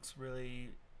 It looks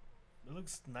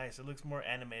nice. It looks more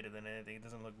animated than anything. It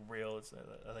doesn't look real. It's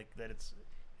I like that.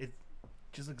 It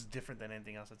just looks different than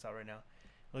anything else that's out right now.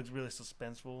 It looks really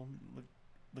suspenseful.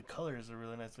 The colors are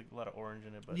really nice. Like a lot of orange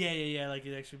in it. But Yeah. Like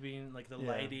it actually being like the Yeah.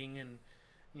 lighting and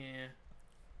yeah.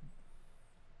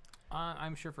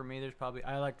 I'm sure for me, there's probably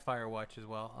I liked Firewatch as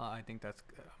well. I think I'm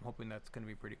hoping that's gonna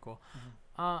be pretty cool.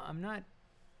 I'm not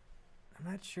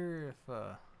sure if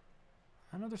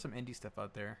I know there's some indie stuff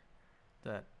out there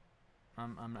that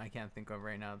I can't think of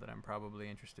right now that I'm probably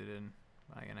interested in.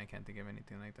 And I can't think of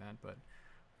anything like that. But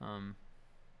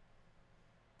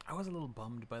I was a little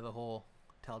bummed by the whole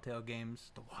Telltale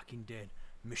Games, The Walking Dead,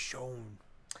 Michonne.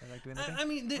 I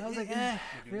mean, I was like,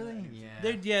 really?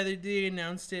 Yeah. They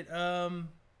announced it.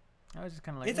 I was just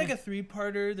kind of like, It's like a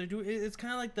 3-parter. They're doing. It's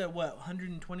kind of like the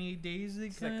 128 days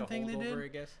kind of thing they did. I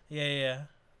guess. Yeah.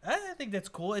 I think that's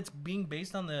cool. It's being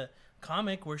based on the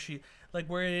comic where she, like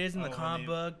where it is in the comic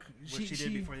book. What she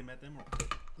did before they met them? Or?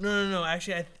 No.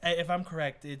 Actually, if I'm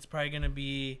correct, it's probably gonna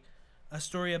be a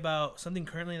story about something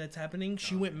currently that's happening.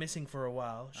 She went missing for a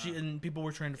while. And people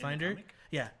were trying to find her. Comic?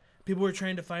 Yeah. People were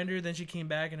trying to find her. Then she came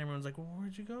back, and everyone's like, "Well,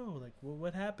 where'd you go? Like,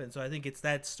 what happened?" So I think it's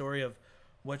that story of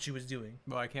what she was doing.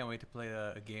 Well, I can't wait to play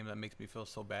a game that makes me feel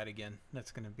so bad again.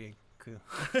 That's gonna be cool.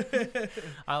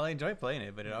 I'll enjoy playing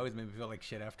it, but it always made me feel like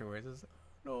shit afterwards. It's like,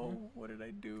 no, what did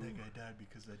I do? That guy died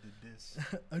because I did this.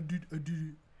 I did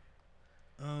it.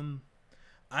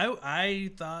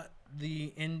 I thought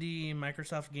the indie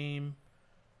Microsoft game,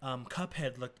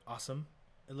 Cuphead looked awesome.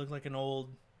 It looked like an old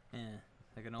Yeah,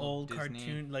 like an old Disney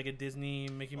cartoon, like a Disney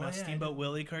Mickey Oh, Mouse yeah, I Steamboat did-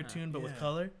 Willie cartoon, but with yeah.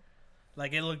 color.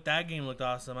 Like that game looked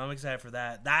awesome. I'm excited for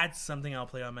that. That's something I'll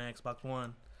play on my Xbox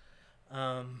One.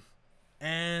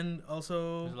 And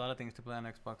also, There's a lot of things to play on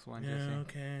Xbox One. yeah, Jesse.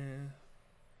 okay.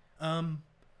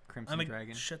 Crimson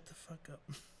Dragon, Shut the fuck up.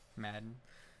 Madden.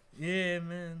 Yeah,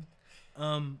 man.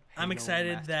 I'm Halo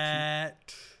excited Master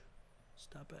that.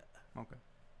 Stop it. Okay.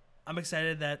 I'm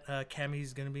excited that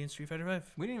Cammy's gonna be in Street Fighter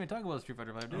 5. We didn't even talk about Street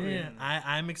Fighter 5, did Yeah, we? yeah.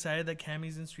 I'm excited that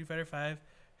Cammy's in Street Fighter 5.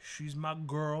 She's my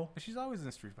girl. But she's always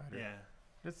in Street Fighter. Yeah.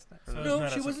 That's So it's No,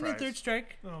 not she a wasn't in surprise. Third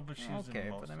Strike. No, but she was okay, in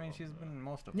most but I of mean, them, she's been in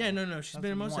most of them. Yeah, no, she's That's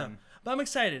been in most of one. them. But I'm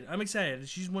excited.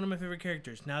 She's one of my favorite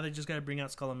characters. Now they just gotta bring out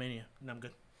Skullomania, and I'm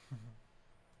good.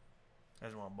 I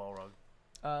just want Balrog.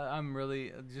 I'm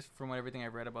really just from everything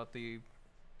I've read about the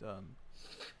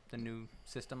new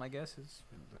system. I guess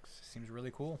seems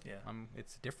really cool. Yeah.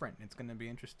 It's different. It's gonna be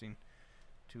interesting.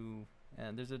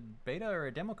 There's a beta or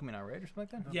a demo coming out, right, or something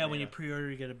like that. Yeah, when you beta. pre-order,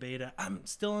 you get a beta. I'm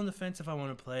still on the fence if I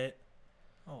want to play it.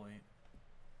 Oh wait.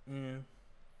 Yeah.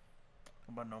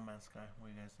 What about No Man's Sky? What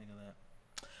do you guys think of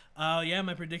that? Yeah,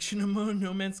 my prediction of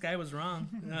No Man's Sky was wrong.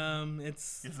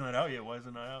 It's It's not out yet. Why is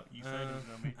it not out? You said it was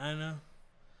gonna be. I know.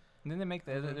 And then they make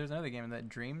there's another game that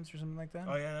Dreams or something like that.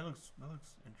 Oh yeah, that looks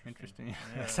interesting. Interesting.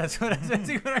 Yeah. That's what I said.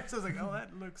 I was like, oh,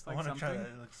 that looks I like want to something. try that.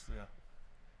 It looks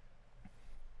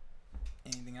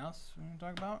Anything else we want to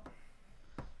talk about?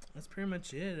 That's pretty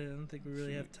much it. I don't think we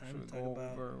really have time Should to we talk go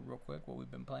about over real quick what we've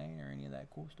been playing or any of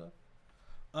that cool stuff?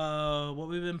 what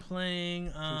we've been playing.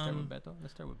 Should we start with Beto?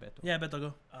 Let's start with Beto. Yeah, Beto,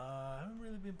 go. I haven't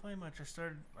really been playing much. I've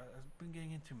been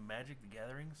getting into Magic the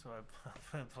Gathering, so I've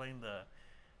been playing the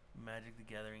Magic the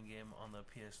Gathering game on the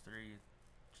PS3.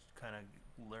 Just kind of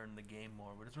learn the game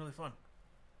more, but it's really fun.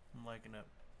 I'm liking it.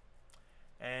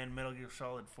 And Metal Gear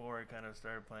Solid 4, I kind of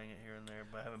started playing it here and there,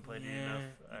 but I haven't played it enough.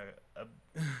 I'm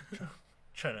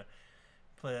trying to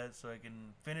play that so I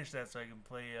can finish that so I can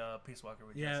play Peace Walker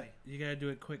with Yeah, Jesse. you gotta do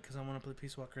it quick because I want to play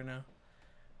Peace Walker now.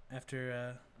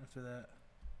 After that.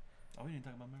 Oh, we didn't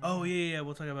talk about Mario. Oh yeah,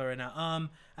 we'll talk about it right now. I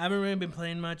haven't really been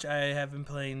playing much. I have been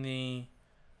playing the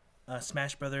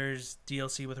Smash Brothers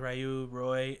DLC with Ryu,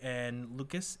 Roy, and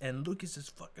Lucas. And Lucas is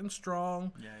fucking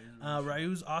strong. Yeah.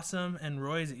 Ryu's awesome, and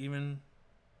Roy is even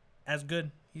as good.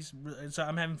 So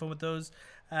I'm having fun with those.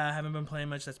 I haven't been playing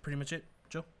much. That's pretty much it.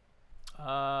 Joe?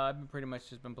 I've been pretty much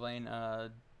just been playing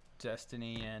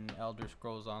Destiny and Elder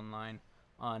Scrolls Online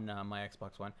on my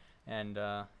Xbox One, and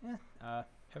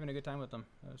having a good time with them.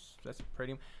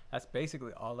 That's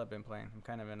basically all I've been playing. I'm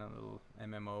kind of in a little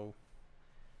MMO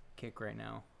kick right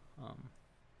now.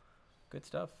 Good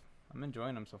stuff. I'm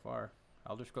enjoying them so far.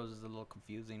 Elder Scrolls is a little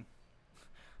confusing,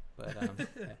 but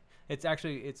it's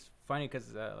funny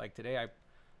because like today I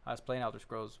was playing Elder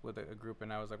Scrolls with a group,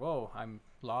 and I was like, whoa, I'm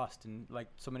lost. And like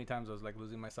so many times I was like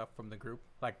losing myself from the group.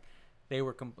 Like they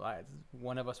were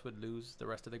one of us would lose the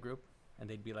rest of the group, and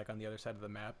they'd be like on the other side of the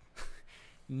map,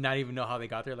 not even know how they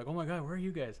got there. Like, oh my God, where are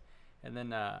you guys? And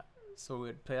then so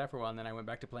we'd play that for a while, and then I went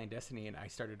back to playing Destiny, and I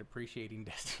started appreciating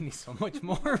Destiny so much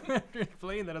more after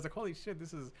playing that. I was like, holy shit,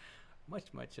 this is much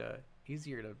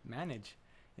easier to manage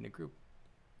in a group.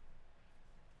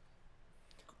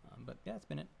 But yeah, it's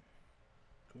been it.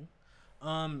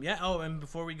 Yeah. Oh, and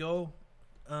before we go,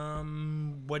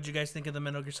 what'd you guys think of the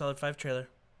Metal Gear Solid 5 trailer?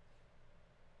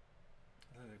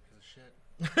 I think they're a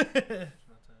piece of shit.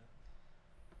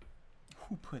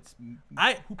 Who puts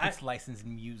licensed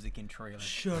music in trailers?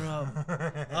 Shut up.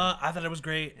 I thought it was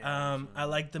great. Yeah, I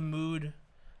like the mood.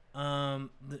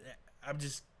 I'm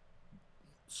just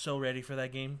so ready for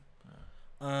that game.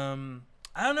 I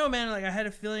don't know, man. Like I had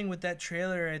a feeling with that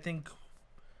trailer. I think,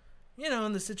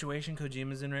 in the situation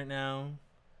Kojima's in right now,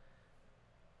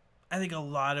 I think a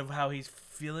lot of how he's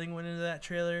feeling went into that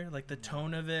trailer, like the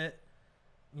tone of it.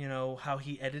 How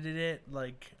he edited it.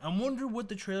 Like, I wonder what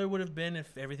the trailer would have been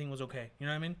if everything was okay. You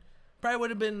know what I mean? Probably would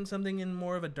have been something in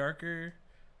more of a darker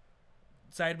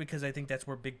side because I think that's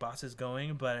where Big Boss is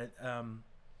going. But,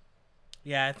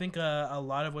 yeah, I think a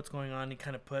lot of what's going on, he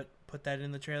kind of put that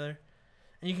in the trailer.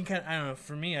 And you can kind of, I don't know,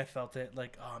 for me, I felt it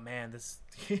like, oh, man, this,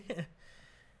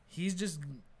 he's just,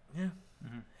 yeah,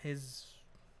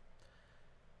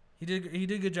 he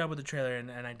did a good job with the trailer,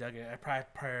 and I dug it. I probably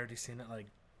already seen it like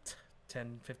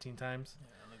 10, 15 times. Yeah,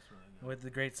 it looks really good. With the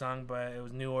great song, but it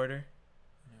was New Order.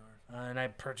 And I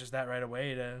purchased that right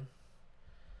away to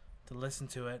listen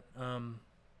to it.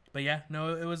 But yeah,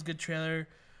 no, it was a good trailer.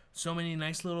 So many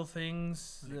nice little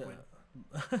things.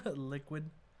 Liquid.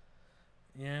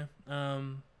 Yeah.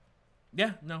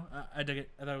 Yeah, no, I dug it.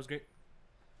 I thought it was great.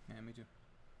 Yeah, me too.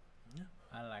 Yeah.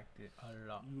 I liked it a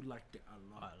lot. You liked it a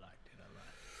lot. I liked it a lot.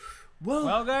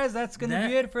 Well, guys, that's gonna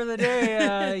be it for the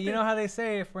day. You know how they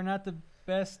say, if we're not the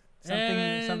best,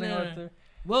 something about the.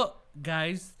 Well,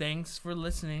 guys, thanks for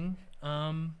listening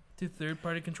to Third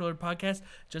Party Controller Podcast.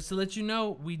 Just to let you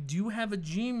know, we do have a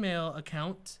Gmail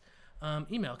account,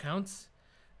 email accounts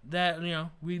that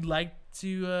we'd like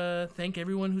to thank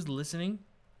everyone who's listening.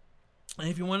 And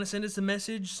if you want to send us a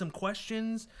message, some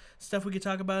questions, stuff we could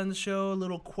talk about in the show,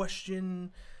 little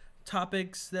question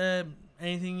topics, that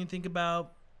anything you think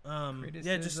about.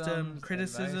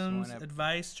 Criticisms,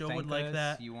 advice. Joe would like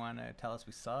that. You want to tell us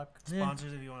we suck?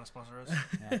 Sponsors, if you want to sponsor us.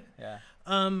 Yeah.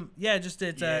 Just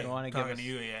it's you want to give us, to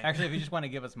you, yeah. Actually, if you just want to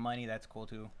give us money, that's cool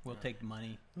too. We'll take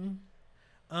money.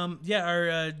 Our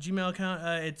Gmail account,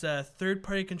 it's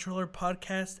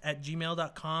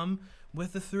thirdpartycontrollerpodcast@gmail.com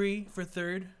with the 3 for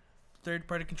third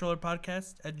party controller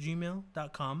podcast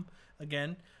 @gmail.com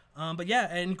again. But yeah,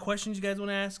 any questions you guys want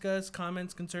to ask us,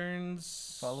 comments,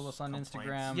 concerns, follow us on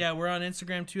Instagram. Yeah, we're on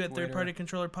Instagram too at Twitter. Third Party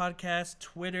Controller Podcast.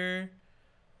 Twitter.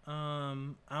 I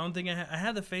don't think I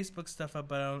had the Facebook stuff up,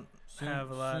 but I don't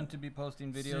have a lot. Soon to be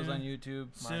posting videos on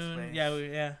YouTube. Soon,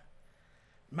 MySpace. yeah.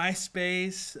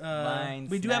 MySpace. Vine,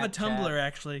 we do have a Snapchat. Tumblr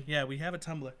actually. Yeah, we have a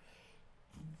Tumblr.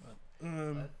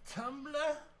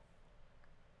 Tumblr?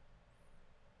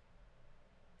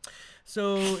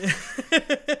 So,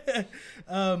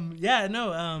 yeah,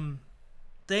 no.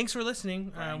 Thanks for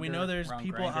listening. We know there's wrong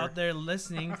people Grindr. out there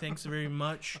listening. Thanks very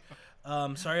much.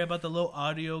 Sorry about the low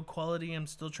audio quality. I'm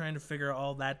still trying to figure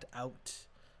all that out.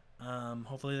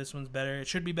 Hopefully this one's better. It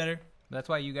should be better. That's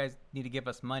why you guys need to give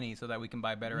us money so that we can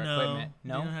buy better No, equipment.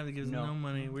 No, you don't have to give us no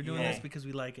money. We're doing this because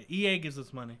we like it. EA gives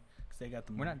us money because they got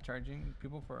the money. We're not charging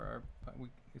people for our.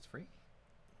 It's free.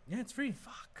 Yeah, it's free.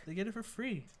 Fuck. They get it for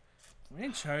free. We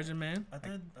ain't charging, man. I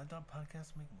thought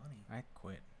podcasts make money. I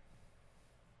quit.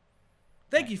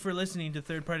 Thank you for listening to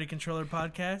Third Party Controller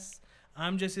Podcast.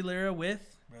 I'm Jesse Lira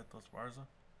with Beto Esparza.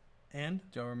 and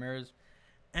Joe Ramirez.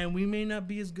 we may not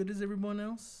be as good as everyone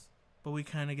else, but we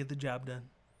kind of get the job done.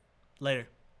 Later.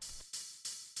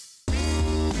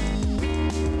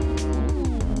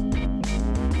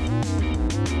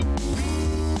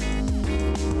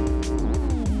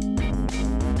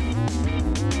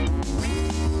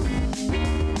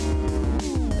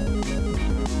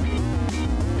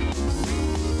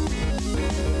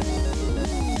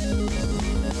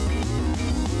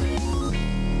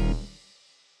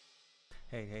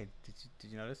 Hey,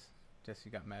 did you notice? Jesse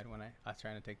got mad when I was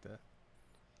trying to take the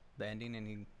ending, and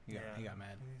he got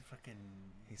mad.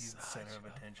 He's the center of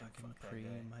attention. Fucking Fuck that guy.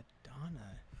 prima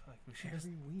donna. Fuck, we should just,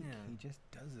 Every week yeah. he just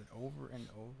does it over and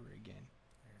over again.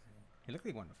 He looked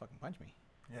like he wanted to fucking punch me,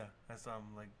 Yeah, I saw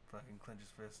him like fucking clench his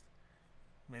fist.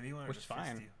 Maybe he wanted which to is fist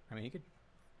fine. you. I mean, he could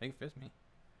fist me.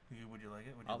 Would you like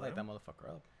it? Would you I'll light let that him? motherfucker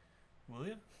up. Will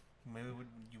you? Maybe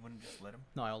you wouldn't just let him?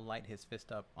 No, I'll light his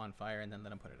fist up on fire and then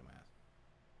let him put it in my ass.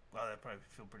 Wow, that'd probably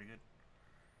feel pretty good.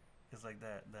 It's like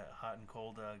that hot and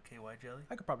cold KY jelly.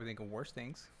 I could probably think of worse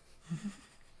things.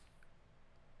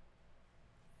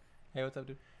 Hey, what's up,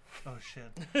 dude? Oh shit.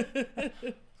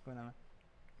 What's going on?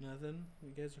 Nothing.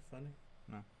 You guys are funny.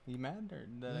 No, you mad or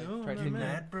did No, I try I'm to not You mad.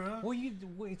 mad, bro?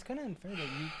 Well, it's kind of unfair that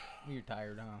you're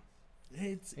tired, huh?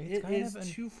 It kind is of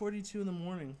 2:42 in the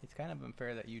morning. It's kind of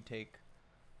unfair that you take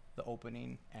the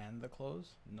opening and the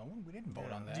close. No one, we didn't vote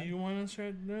Yeah. on that. Do you want to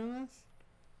start doing this?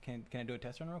 Can I do a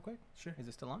test run real quick? Sure. Is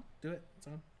it still on? Do it. It's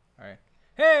on. All right.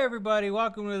 Hey, everybody.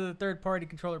 Welcome to the Third Party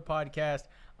Controller Podcast.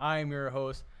 I'm your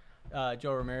host,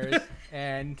 Joe Ramirez,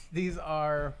 and these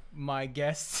are my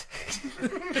guests,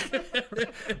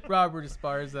 Robert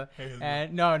Esparza.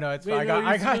 And no, it's Wait, fine. no,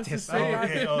 I you're got supposed to this. say it.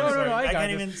 Okay, No, sorry. I got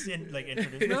can't this. even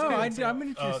introduce No, myself. I'm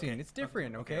introducing. Okay. It's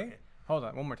different, okay? Okay. Hold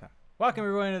on, one more time. Welcome,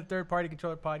 everyone, to the Third Party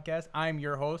Controller Podcast. I'm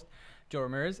your host, Joe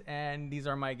Ramirez, and these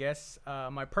are my guests,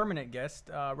 my permanent guest,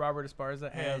 Robert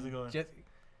Esparza. Hey, and how's it going?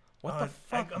 What the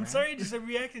fuck, I'm man? sorry, just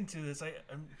reacting to this. I'm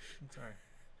sorry.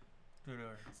 Do it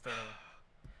over. Start over.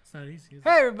 It's not easy. Is it?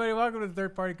 Hey, everybody, welcome to the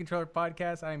Third Party Controller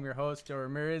Podcast. I'm your host, Joe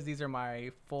Ramirez. These are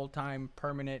my full-time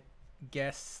permanent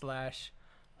guests slash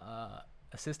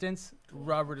assistants,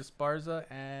 Robert Esparza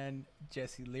and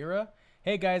Jesse Lira.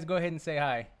 Hey, guys, go ahead and say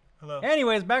hi. Hello.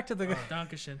 Anyways, back to the...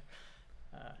 Dankeschön.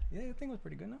 Yeah, I think it was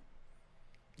pretty good, no?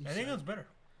 I think it was better.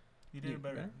 You did You it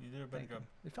better. better? You did a better Thank you. job.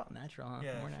 It felt natural, huh?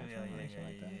 Yeah, More I feel- natural, yeah, and shit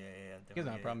like that. yeah. You guys don't have a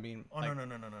definitely, problem being Oh like, no.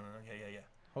 Yeah.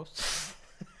 hosts?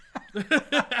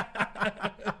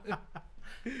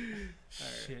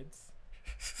 Shit.